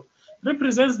to 0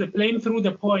 represents the plane through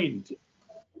the point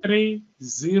 3,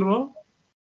 0,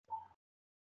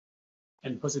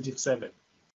 and positive 7.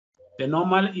 The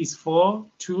normal is 4,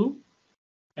 2,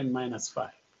 and minus 5.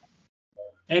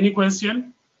 Any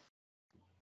question?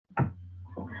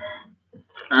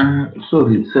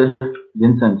 Sorry, Sir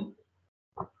Vincent.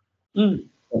 Then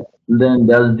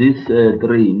there's this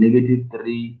 3, negative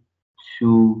 3,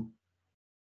 2,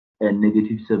 and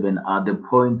negative 7 are the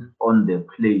points on the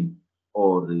plane,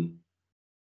 or the,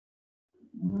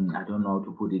 I don't know how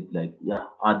to put it, like, yeah,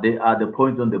 are the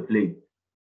points on the plane.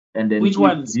 And then which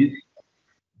ones?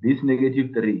 This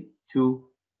negative 3, 2,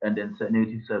 and then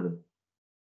negative 7.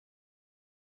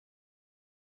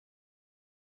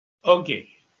 Okay.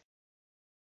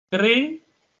 3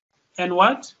 and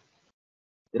what?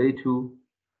 3, 2.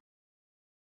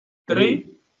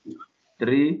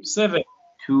 3, 7.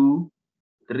 2,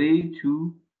 3,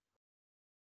 2,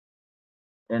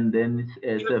 and then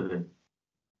it's 7.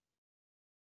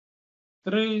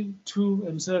 3, 2,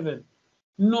 and 7.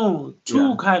 No,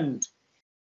 2 can't.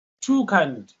 2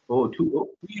 can't. Oh, 2. Oh.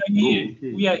 We are here. Oh,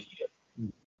 okay. We are here.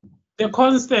 The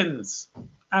constants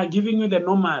are giving you the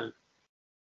normal.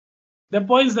 The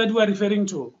points that we are referring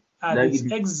to are like this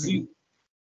x0,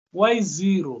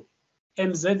 y0,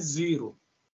 and z0.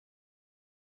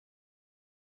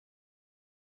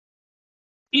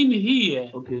 In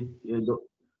here, okay,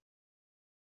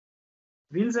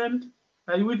 Vincent,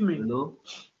 are you with me? Hello?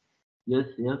 Yes,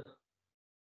 yes.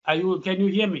 Can you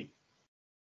hear me?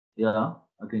 Yeah,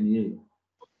 I can hear you.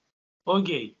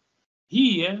 Okay.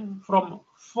 Here from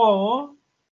 4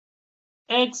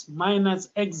 x minus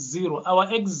x0, our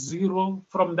x0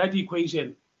 from that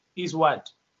equation is what?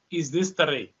 Is this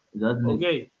 3?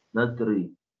 Okay. That's 3.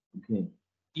 Okay.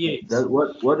 Yes. That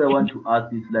what I want to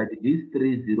ask is like these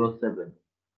 307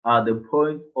 are the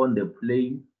points on the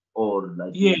plane or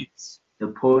like yes. the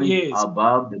points yes.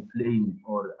 above the plane,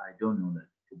 or I don't know that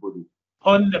to put it.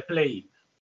 On the plane.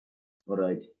 All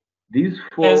right. These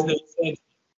As 4. they said.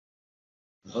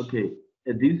 Okay.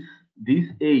 This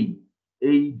A,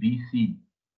 B, C,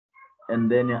 and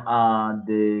then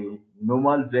the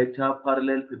normal vector,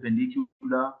 parallel,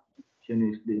 perpendicular. Can you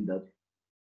explain that?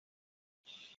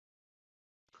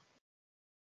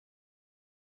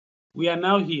 We are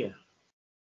now here.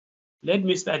 Let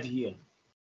me start here.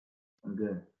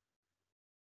 Okay.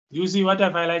 You see what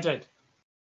I've highlighted?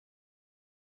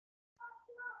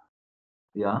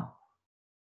 Yeah.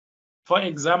 For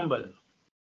example,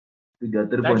 Figure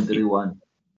 3.31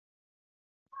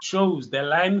 shows the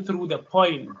line through the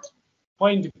point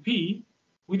P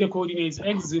with the coordinates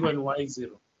x0 and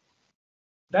y0.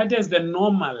 That is the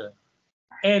normal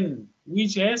n,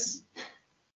 which has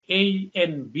A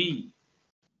and B,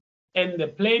 and the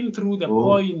plane through the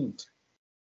point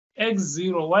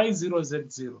x0, y0,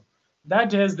 z0.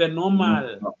 That has the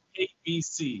normal A, B,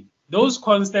 C. Those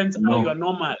constants are your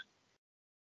normal.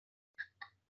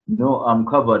 No, I'm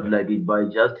covered like it by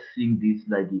just seeing this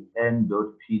like the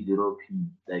n.p0p.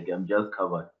 Like I'm just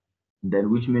covered. Then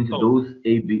which means those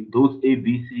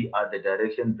ABC are the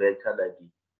direction vector like it.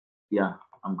 Yeah,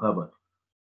 I'm covered.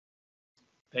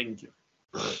 Thank you.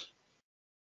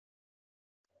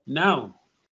 Now,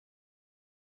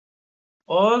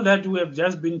 all that we have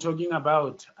just been talking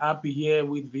about up here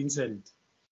with Vincent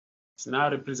is now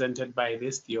represented by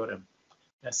this theorem.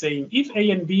 They're saying if A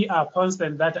and B are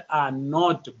constant that are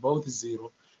not both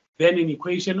 0, then an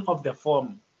equation of the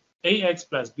form ax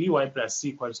plus by plus c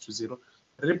equals to 0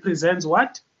 represents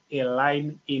what? A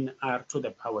line in R to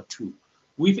the power 2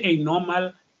 with a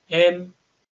normal n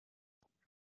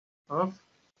of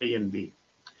A and B.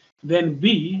 Then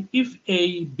B, if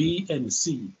A, B, and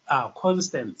C are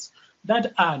constants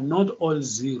that are not all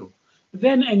 0,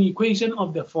 then an equation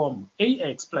of the form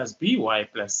ax plus by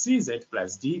plus cz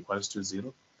plus d equals to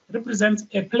 0 represents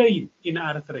a plane in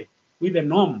R3 with a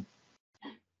norm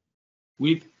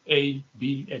with A,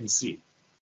 B, and C.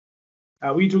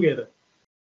 Are we together?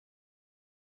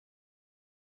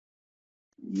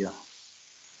 Yeah.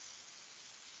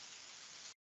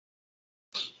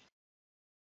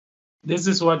 This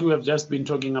is what we have just been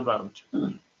talking about.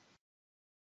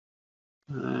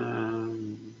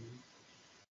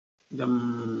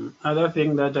 The other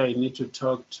thing that I need to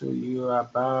talk to you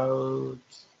about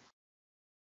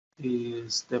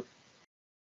is the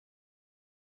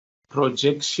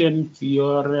projection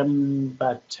theorem,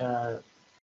 but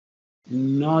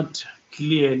not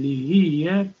clearly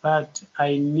here, but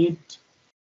I need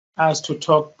us to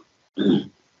talk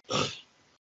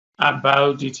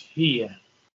about it here.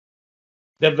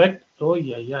 The vector, oh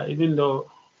yeah, even though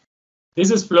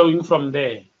this is flowing from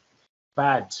there,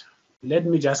 but let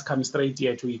me just come straight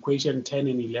here to equation 10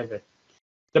 and 11.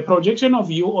 The projection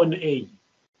of U on A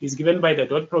is given by the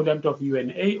dot product of U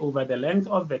and A over the length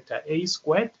of vector A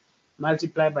squared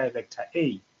multiplied by vector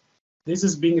A. This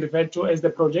is being referred to as the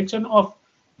projection of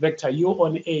vector U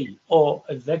on A, or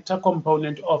a vector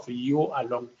component of U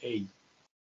along A.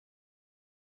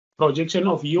 Projection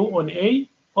of U on A,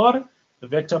 or the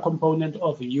vector component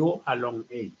of U along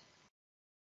A.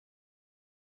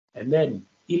 And then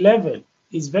 11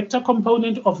 is vector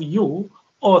component of U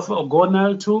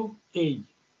orthogonal to A.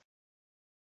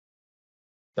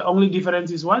 The only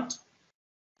difference is what?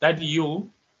 That U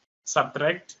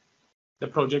subtract the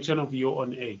projection of U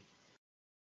on A.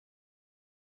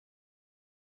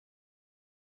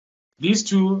 These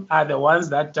two are the ones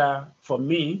that, for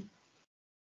me,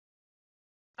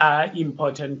 are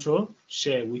important to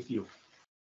share with you.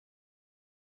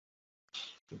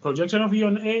 The projection of U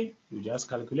on A, you just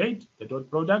calculate the dot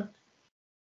product,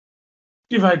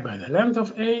 divide by the length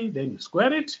of A, then you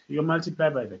square it, you multiply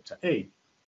by vector A.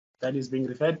 That is being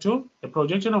referred to the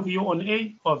projection of U on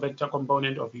A, or vector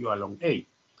component of U along A.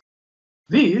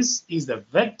 This is the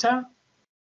vector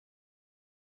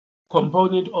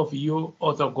component of U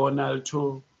orthogonal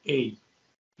to A,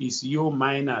 is U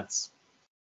minus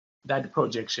that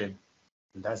projection.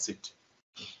 And that's it.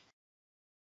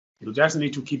 You just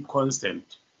need to keep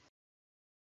constant,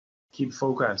 keep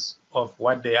focus of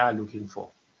what they are looking for.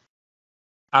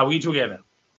 Are we together?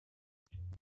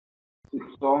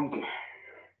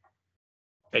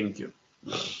 Thank you.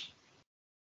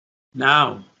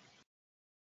 Now,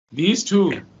 these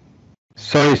two.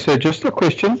 Sorry, sir, just a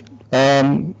question.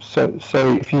 So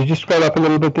if you just scroll up a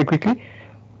little bit there quickly.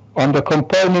 On the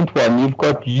component one, you've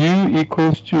got U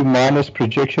equals to minus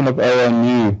projection of A on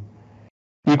U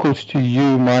equals to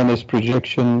U minus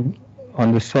projection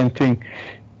on the same thing.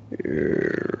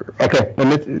 Okay, well,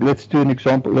 let's do an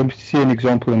example. Let me see an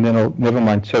example and then I'll, never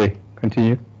mind. Sorry,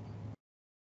 continue.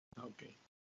 Okay.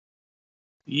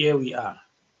 Here we are.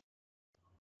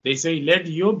 They say let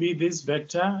U be this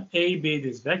vector, A be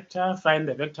this vector, find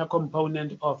the vector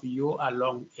component of U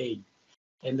along A,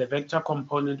 and the vector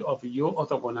component of U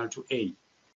orthogonal to A.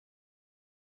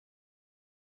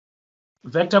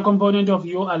 Vector component of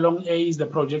U along A is the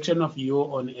projection of U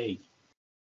on A.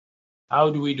 How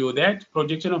do we do that?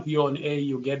 Projection of U on A,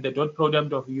 you get the dot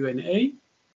product of U and A.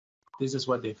 This is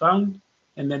what they found.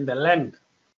 And then the length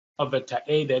of vector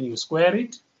A, then you square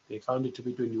it. They found it to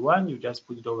be 21. You just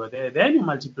put it over there. Then you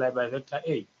multiply by vector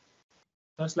A.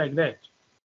 Just like that.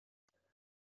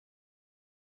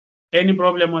 Any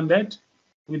problem on that?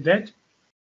 With that?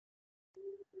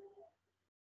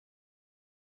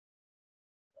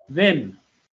 Then,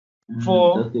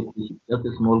 for... That's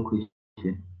a small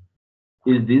question.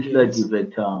 Is this like a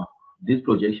vector, this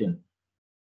projection?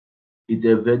 Is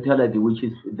a vector like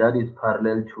that is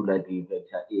parallel to like a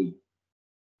vector A,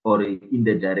 or in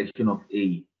the direction of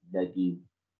A, like a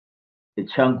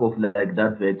chunk of like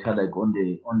that vector, like on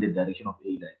the direction of A,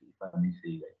 like if I may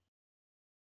say that.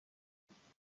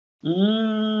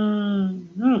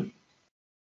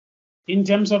 In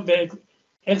terms of the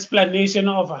explanation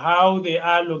of how they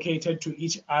are located to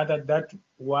each other, that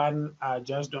one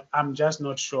I'm just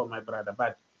not sure, my brother,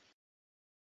 but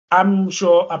I'm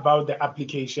sure about the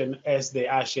application as they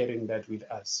are sharing that with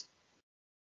us.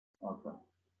 Okay.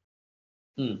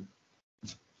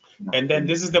 And then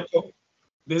this is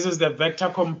the vector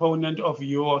component of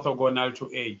U orthogonal to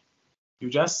A. You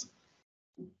just,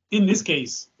 in this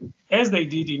case, as they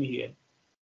did in here,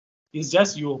 it's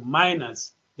just U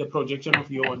minus the projection of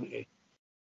U on A.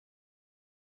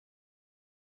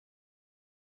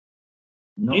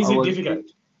 No, is it difficult?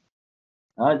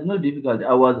 It's not difficult.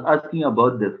 I was asking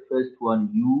about the first one,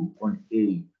 U on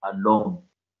A along,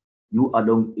 U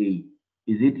along A.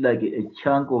 Is it like a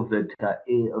chunk of vector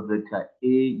A,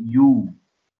 U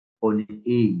on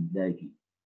A, like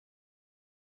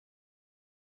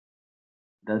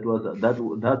that's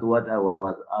what I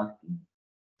was asking.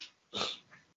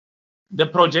 The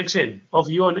projection of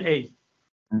U on A.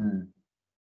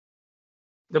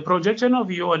 The projection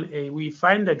of U on A, we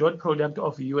find the dot product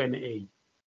of U and A.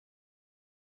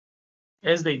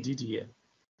 As they did here.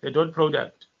 The dot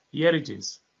product, here it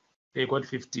is. They got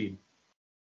 15.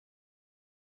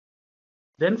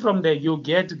 Then from there, you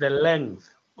get the length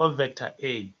of vector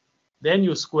A. Then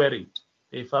you square it.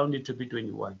 They found it to be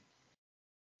 21.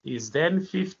 Is then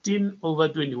 15 over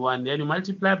 21. Then you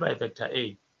multiply by vector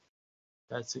A.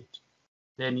 That's it.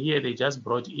 Then here they just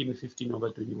brought in 15 over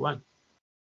 21.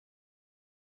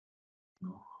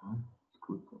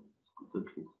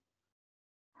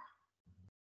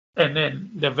 And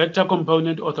then the vector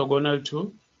component orthogonal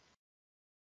to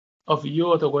of U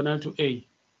orthogonal to A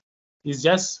is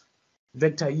just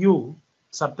vector U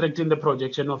subtracting the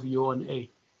projection of U on A,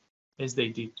 as they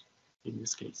did in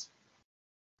this case.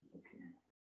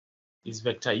 Is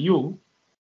vector U,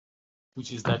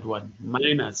 which is that one,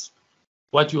 minus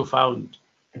what you found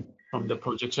from the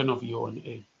projection of U on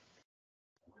A.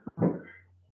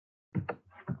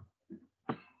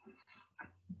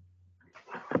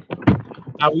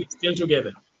 Are we still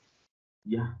together?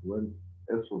 Yeah, well,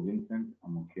 as for Vincent,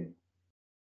 I'm okay.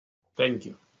 Thank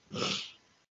you.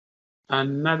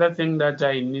 Another thing that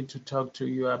I need to talk to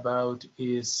you about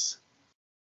is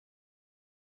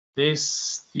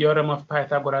this theorem of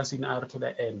Pythagoras in R to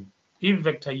the n. If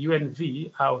vector U and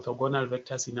V are orthogonal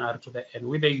vectors in R to the n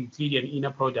with a Euclidean inner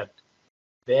product,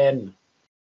 then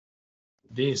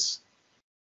this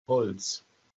holds.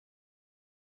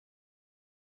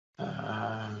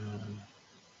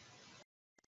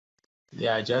 They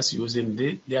are just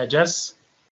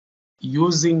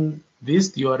using this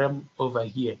theorem over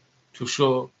here to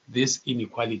show this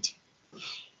inequality.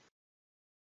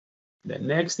 The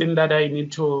next thing that I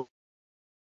need to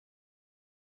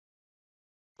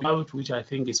out, which I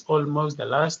think is almost the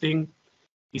last thing,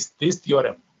 is this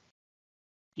theorem.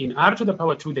 In R to the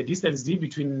power 2, the distance d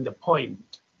between the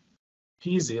point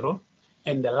P0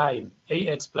 and the line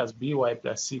ax plus by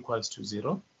plus c equals to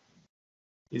 0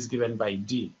 is given by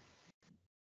d.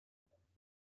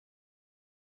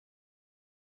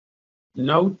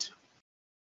 Note,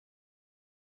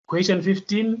 question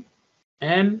 15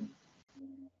 And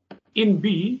in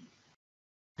B,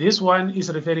 this one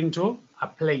is referring to a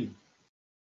plane.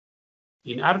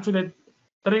 In R to the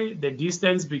 3, the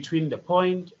distance between the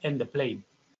point and the plane.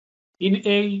 In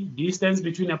A, distance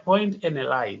between a point and a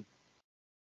line.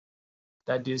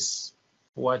 That is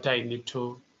what I need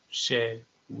to share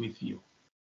with you.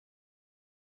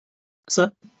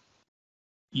 Sir?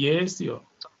 Yes, you.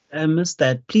 I missed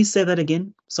that. Please say that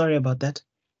again. Sorry about that.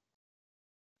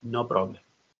 No problem.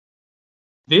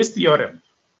 This theorem,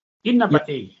 in number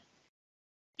A,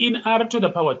 in R to the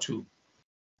power 2,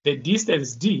 the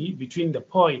distance D between the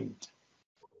point,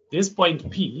 this point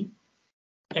P,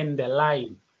 and the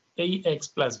line AX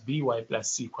plus BY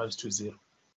plus C equals to 0.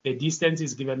 The distance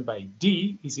is given by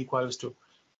D is equals to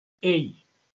A.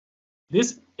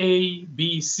 This A,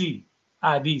 B, C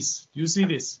are these. You see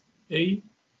this? A,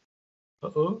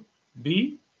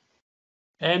 B,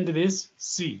 and this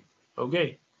C.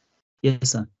 Okay?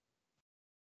 Yes, sir.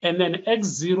 And then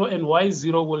X0 and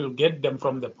Y0 will get them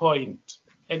from the point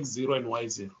X0 and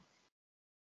Y0.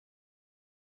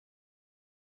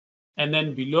 And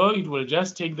then below it will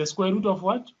just take the square root of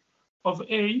what? Of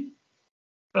A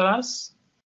plus,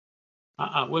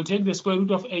 we'll take the square root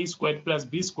of A squared plus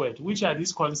B squared, which are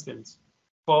these constants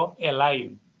for a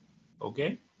line,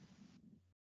 okay?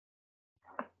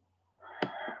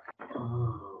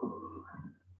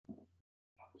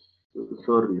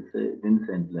 Sorry,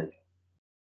 Vincent, like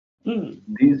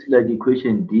this like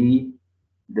equation D,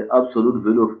 the absolute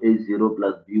value of A0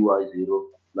 plus BY0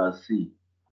 plus C.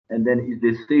 And then it's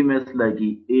the same as like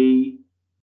A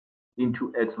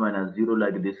into X minus 0,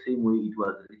 like the same way it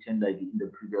was written like in the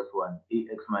previous one. A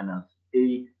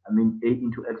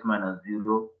into X minus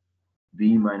 0,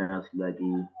 B minus like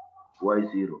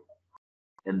Y0,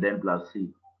 and then plus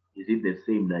C. Is it the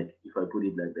same like if I put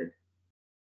it like that?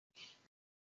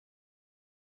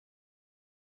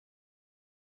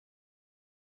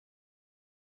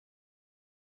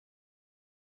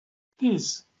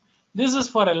 This is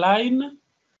for a line.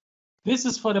 This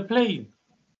is for a plane.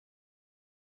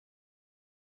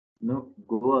 No,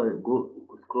 go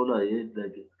scroll ahead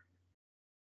like it.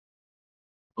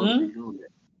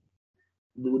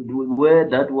 Where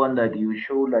that one that you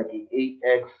show like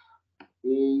AX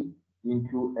A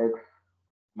into X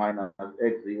minus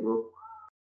X0,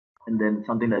 and then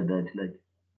something like that, like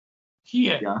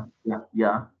here.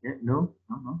 Yeah. No.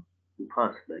 You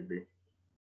pass like that.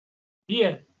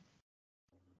 Here.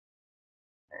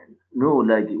 No,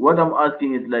 like what I'm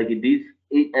asking is like this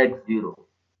AX0.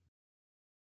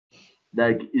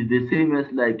 Like is the same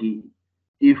as like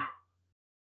if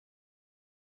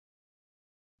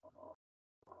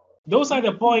those are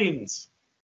the points.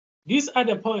 These are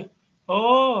the points.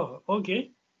 Oh,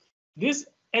 okay. This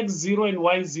X0 and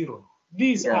Y0.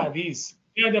 These are these.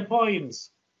 They are the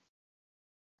points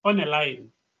on a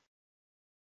line.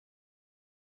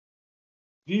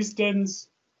 Distance.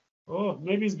 Oh,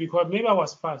 maybe it's because maybe I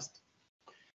was fast.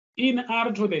 In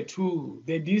R to the 2,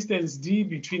 the distance D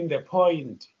between the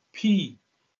point P,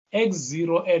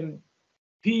 X0 and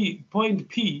P, point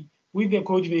P with the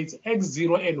coordinates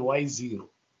X0 and Y0.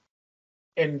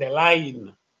 And the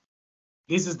line,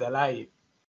 this is the line.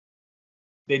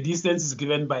 The distance is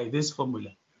given by this formula.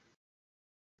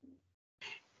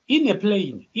 In a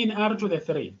plane, in R to the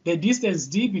 3, the distance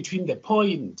D between the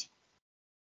point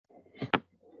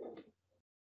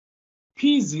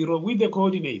P0 with the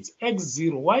coordinates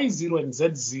X0, Y0, and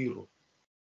Z0,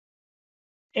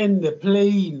 and the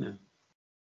plane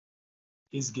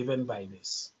is given by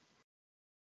this.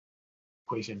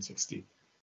 Equation 16.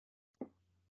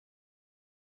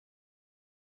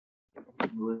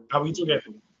 Are we together?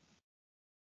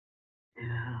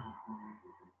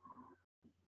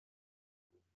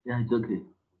 Yeah, it's okay.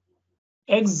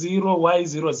 X0,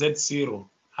 Y0, Z0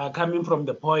 are coming from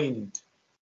the point.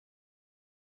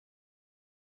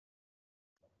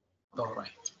 All right.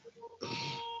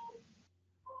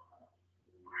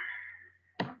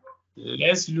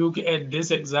 Let's look at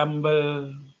this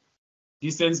example.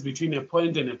 Distance between a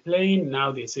point and a plane.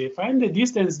 Now they say find the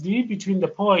distance D between the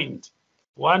point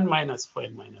 1 minus 4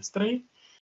 and minus 3.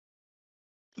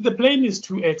 The plane is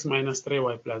 2x minus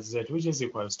 3y plus z, which is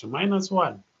equals to minus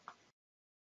 1.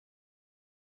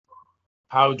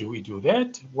 How do we do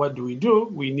that? What do?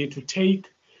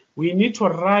 We need to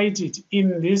write it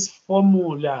in this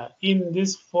formula, in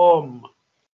this form.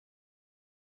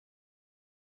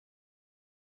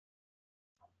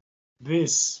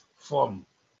 This form.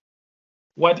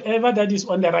 Whatever that is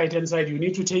on the right-hand side, you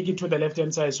need to take it to the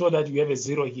left-hand side so that you have a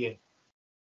 0 here.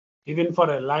 Even for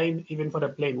a line, even for a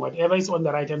plane, whatever is on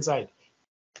the right-hand side,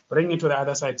 bring it to the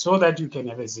other side so that you can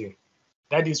have a 0.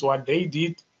 That is what they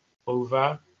did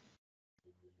over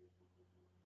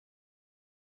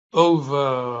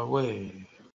over where?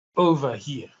 Over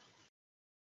here.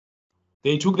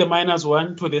 They took the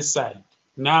 -1 to this side.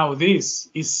 Now this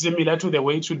is similar to the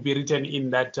way it should be written in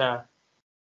that,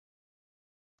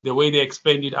 the way they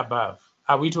explained it above.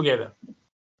 Are we together?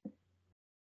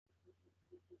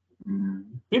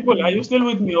 People, are you still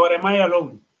with me or am I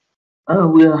alone? Oh,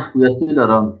 we are still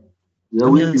around. We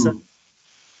are with you.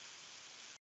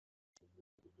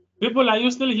 People, are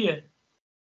you still here?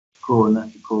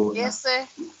 Kona. Yes, sir.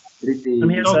 I'm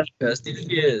here, sir. Okay. We are still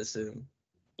here, sir.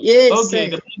 Yes,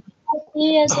 Okay. sir.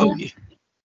 Yes, sir. Okay.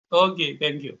 Okay,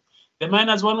 thank you. The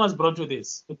 -1 was brought to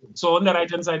this. So on the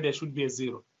right-hand side, there should be a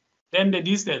 0. Then the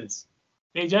distance.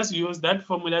 They just use that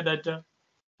formula that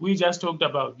we just talked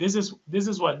about. This is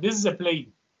what? This is a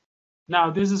plane. Now,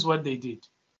 this is what they did.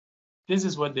 This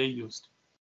is what they used.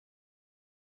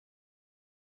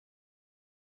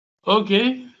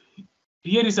 Okay.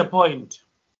 Here is a point.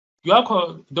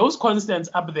 Those constants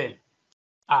up there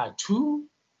are 2,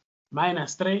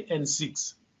 -3, and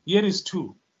 6. Here is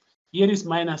 2. Here is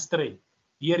 -3.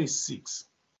 Here is 6.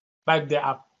 But there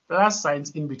are plus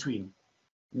signs in between.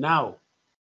 Now,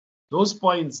 those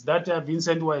points that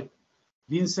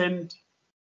Vincent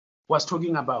was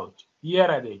talking about, here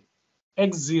are they.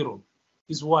 X0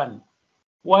 is 1.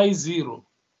 Y0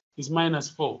 is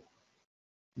 -4.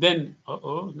 Then,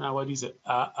 now what is it?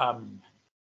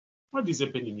 What is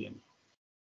happening here?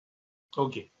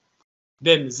 Okay.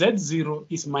 Then Z0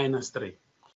 is -3.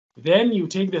 Then you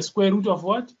take the square root of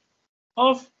what?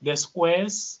 Of the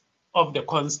squares of the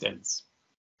constants.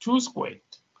 2 squared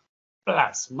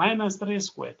plus -3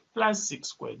 squared plus 6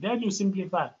 squared. Then you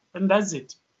simplify, and that's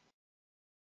it.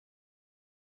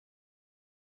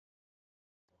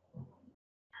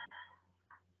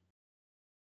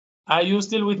 Are you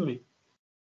still with me?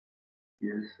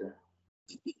 Yes, sir.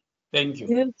 Thank you.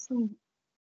 Yes, sir.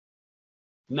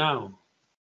 Now,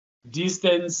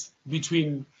 distance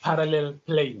between parallel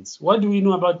planes. What do we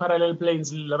know about parallel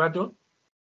planes, Lerato?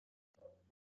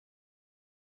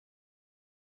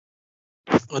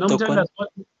 The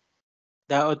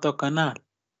orthogonal.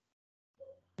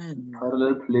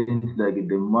 Parallel planes, like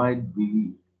they might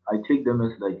be, I take them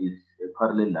as like it's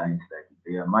parallel lines, like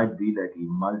there might be like a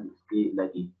multi-scale,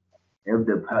 like it have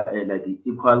the like a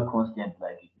equal constant,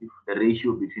 like if the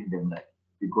ratio between them, like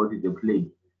because it's a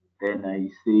plane, then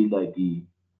I say like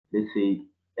let's say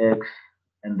x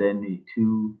and then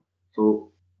 2,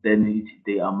 so then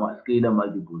they are scalar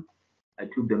multiple. I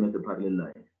took them as a parallel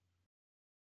line.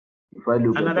 If I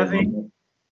look at Another them, thing,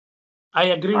 I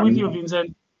agree with you,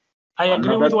 Vincent. I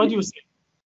agree with what you said.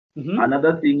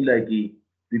 Another thing, like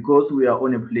because we are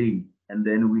on a plane and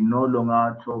then we no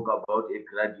longer talk about a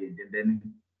gradient, and then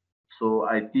so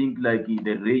I think like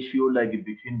the ratio like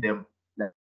between them,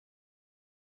 like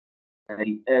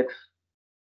x,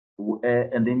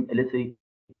 and then let's say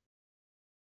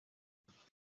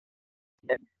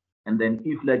x, and then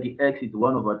if like x is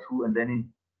 1/2, and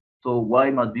then so y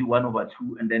must be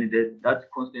 1/2, and then that's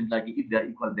constant. Like if they're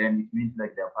equal, then it means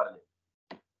like they're parallel.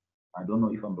 I don't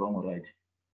know if I'm wrong or right.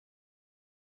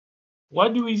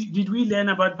 What did we learn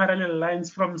about parallel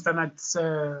lines from standard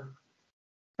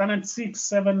 6,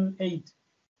 7, 8?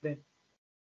 Then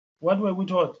what were we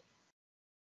taught?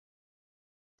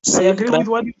 I agree with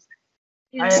what you said.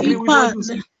 I agree with what you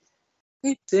said.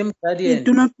 Same They gradient.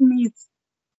 do not meet.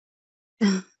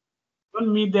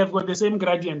 Don't meet, they've got the same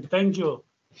gradient. Thank you.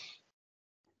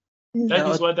 That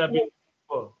is what I've been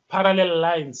for. Parallel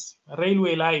lines,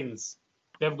 railway lines,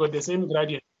 they've got the same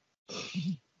gradient.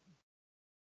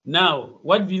 Now,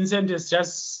 what Vincent has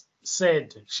just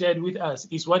shared with us,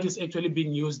 is what is actually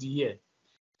being used here.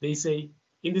 They say,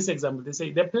 in this example, they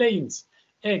say the planes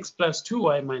x plus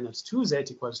 2y minus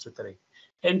 2z equals to 3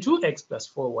 and 2x plus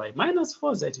 4y minus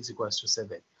 4z is equals to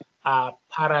 7 are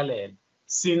parallel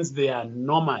since they are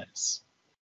normals.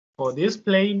 For this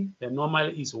plane, the normal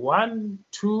is 1,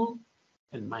 2,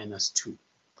 and -2.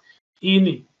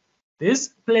 In this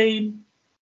plane,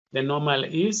 the normal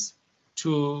is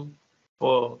 2,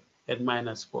 4, and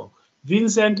 -4.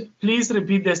 Vincent, please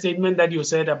repeat the statement that you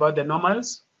said about the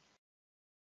normals.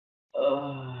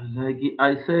 Like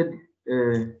I said,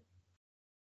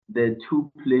 the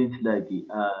two planes, like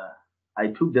I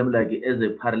took them like as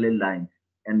a parallel line,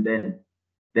 and then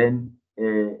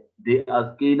they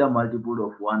are scalar multiple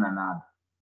of one another.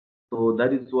 So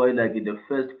that is why like the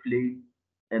first plane,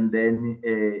 and then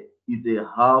is a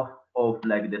half of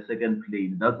like the second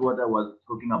plane. That's what I was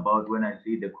talking about when I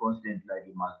say the constant like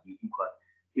it must be equal.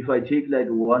 If I take like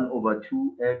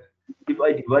 1/2x, if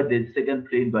I divide the second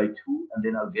plane by 2, and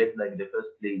then I'll get like the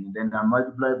first plane, and then I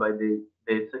multiply by the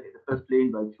first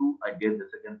plane by 2, I get the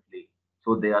second plane.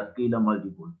 So they are scalar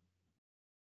multiple.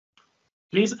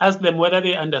 Please ask them whether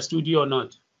they understood you or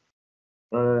not.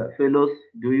 Fellows,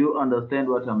 do you understand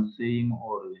what I'm saying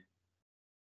or?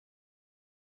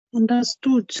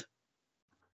 Understood.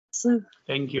 So,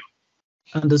 Thank you.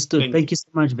 Understood. Thank you so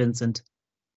much, Vincent.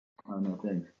 Oh, no,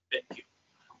 thanks. Thank you.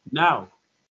 Now,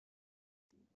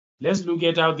 let's look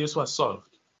at how this was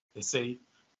solved. They say,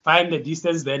 find the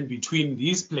distance then between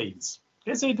these planes.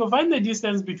 They say to find the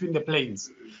distance between the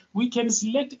planes, we can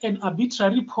select an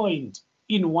arbitrary point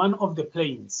in one of the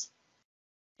planes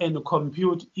and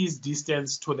compute its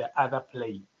distance to the other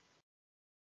plane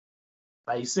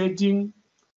by setting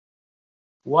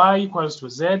y equals to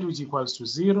z, which equals to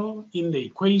 0 in the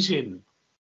equation.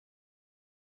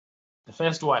 The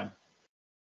first one,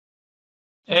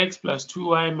 x plus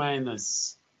 2y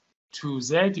minus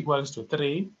 2z equals to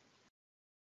 3.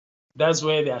 That's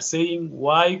where they are saying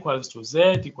y equals to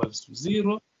z equals to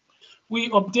 0.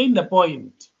 We obtain the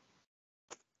point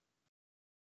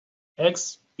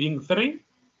x being 3,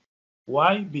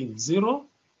 y being 0,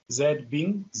 z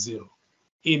being 0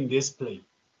 in this plane.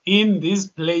 In this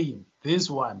plane, this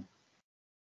one,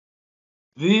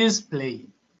 this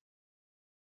plane.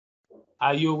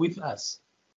 Are you with us?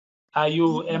 Are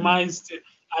you?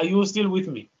 Are you still with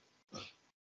me?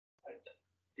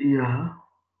 Yeah.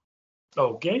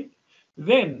 Okay.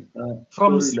 Then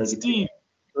from sorry, 16.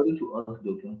 Sorry to ask,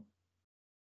 Doctor.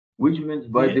 Which means,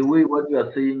 by Yes. the way, what you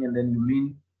are saying, and then you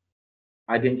mean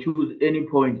I can choose any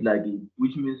point, like it,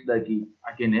 which means like it,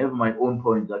 I can have my own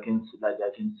points. I can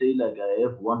say like I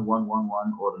have 1 1 1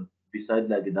 1, or beside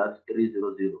like that's 3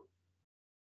 0 0.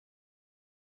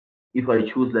 If I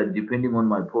choose like depending on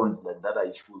my points like that, I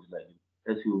choose like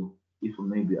as you, if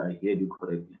maybe I hear you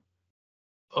correctly.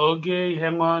 Okay,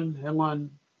 hang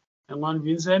on,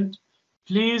 Vincent.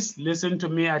 Please listen to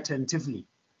me attentively.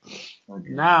 Okay.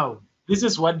 Now, this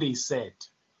is what they said.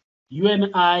 You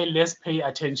and I, let's pay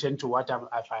attention to what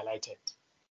I've highlighted.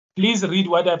 Please read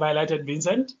what I've highlighted,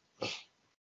 Vincent.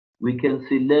 We can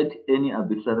select any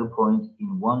arbitrary point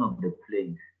in one of the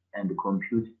planes and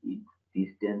compute its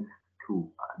distance to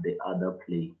the other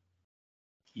plane.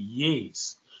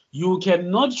 Yes. You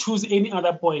cannot choose any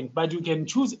other point, but you can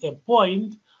choose a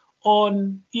point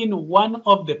in one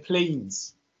of the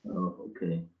planes. Oh,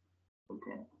 okay.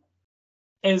 Okay.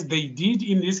 As they did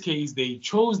in this case, they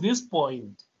chose this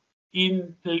point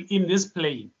in this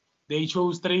plane. They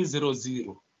chose 3 0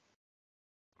 0.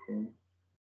 Okay.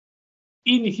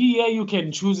 In here, you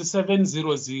can choose 7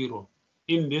 0 0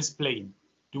 in this plane.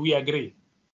 Do we agree?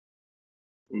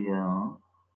 Yeah.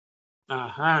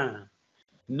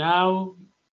 Now,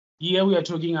 here we are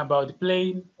talking about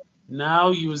plane. Now,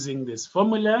 using this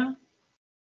formula,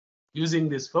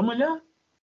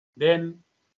 then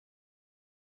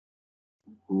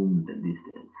boom, the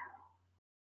distance.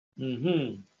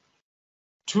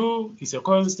 2 is a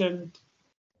constant.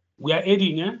 We are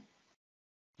adding,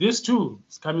 this 2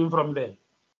 is coming from there.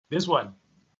 This one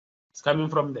is coming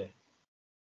from there.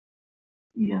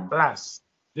 Yeah. Plus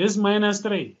this minus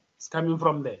 3 is coming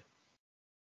from there.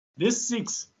 This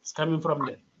 6 is coming from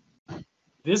there.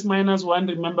 This minus 1,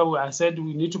 remember I said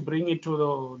we need to bring it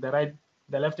to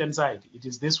the left-hand side. It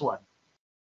is this one.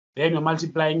 Then you're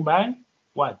multiplying by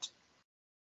what?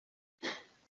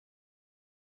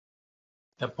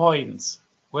 The points.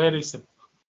 Where is the?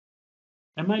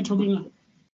 Am I talking?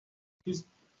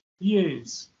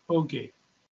 Yes. Okay.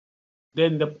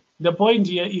 Then the point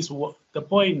here is what? The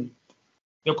point.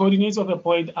 The coordinates of a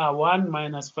point are 1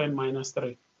 minus 5 minus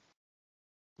 3.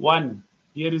 1.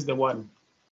 Here is the 1.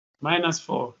 Minus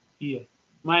 4 here.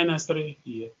 Minus 3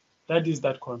 here. That is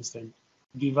that constant.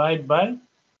 Divide by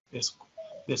the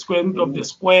square root of the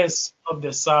squares of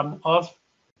the sum of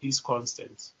these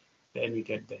constants. Then we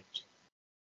get that.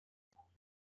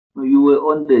 You were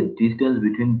on the distance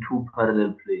between two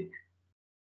parallel planes.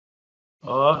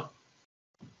 Oh,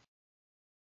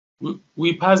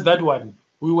 we passed that one.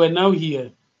 We were now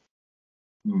here.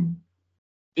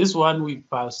 This one we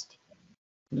passed.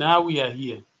 Now we are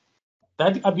here.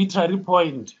 That arbitrary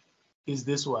point is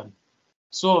this one.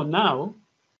 So now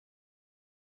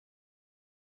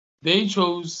they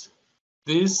chose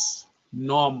this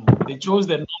norm. They chose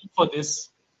the norm for this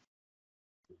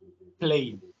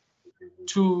plane.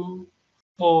 2,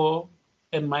 4,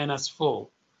 and minus 4.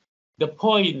 The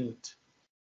point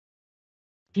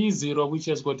P0, which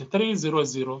has got 3 0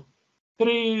 0,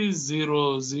 3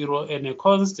 0 0, and a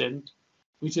constant,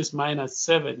 which is minus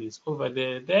 7, is over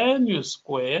there. Then you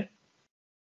square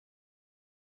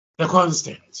the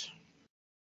constant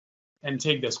and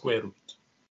take the square root.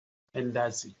 And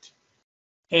that's it.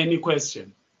 Any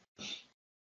question?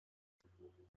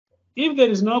 If there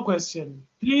is no question,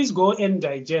 please go and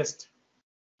digest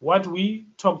what we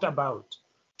talked about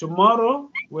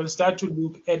Tomorrow, we'll start to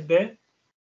look at the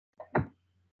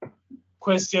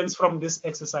questions from this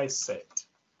exercise set.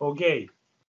 Okay.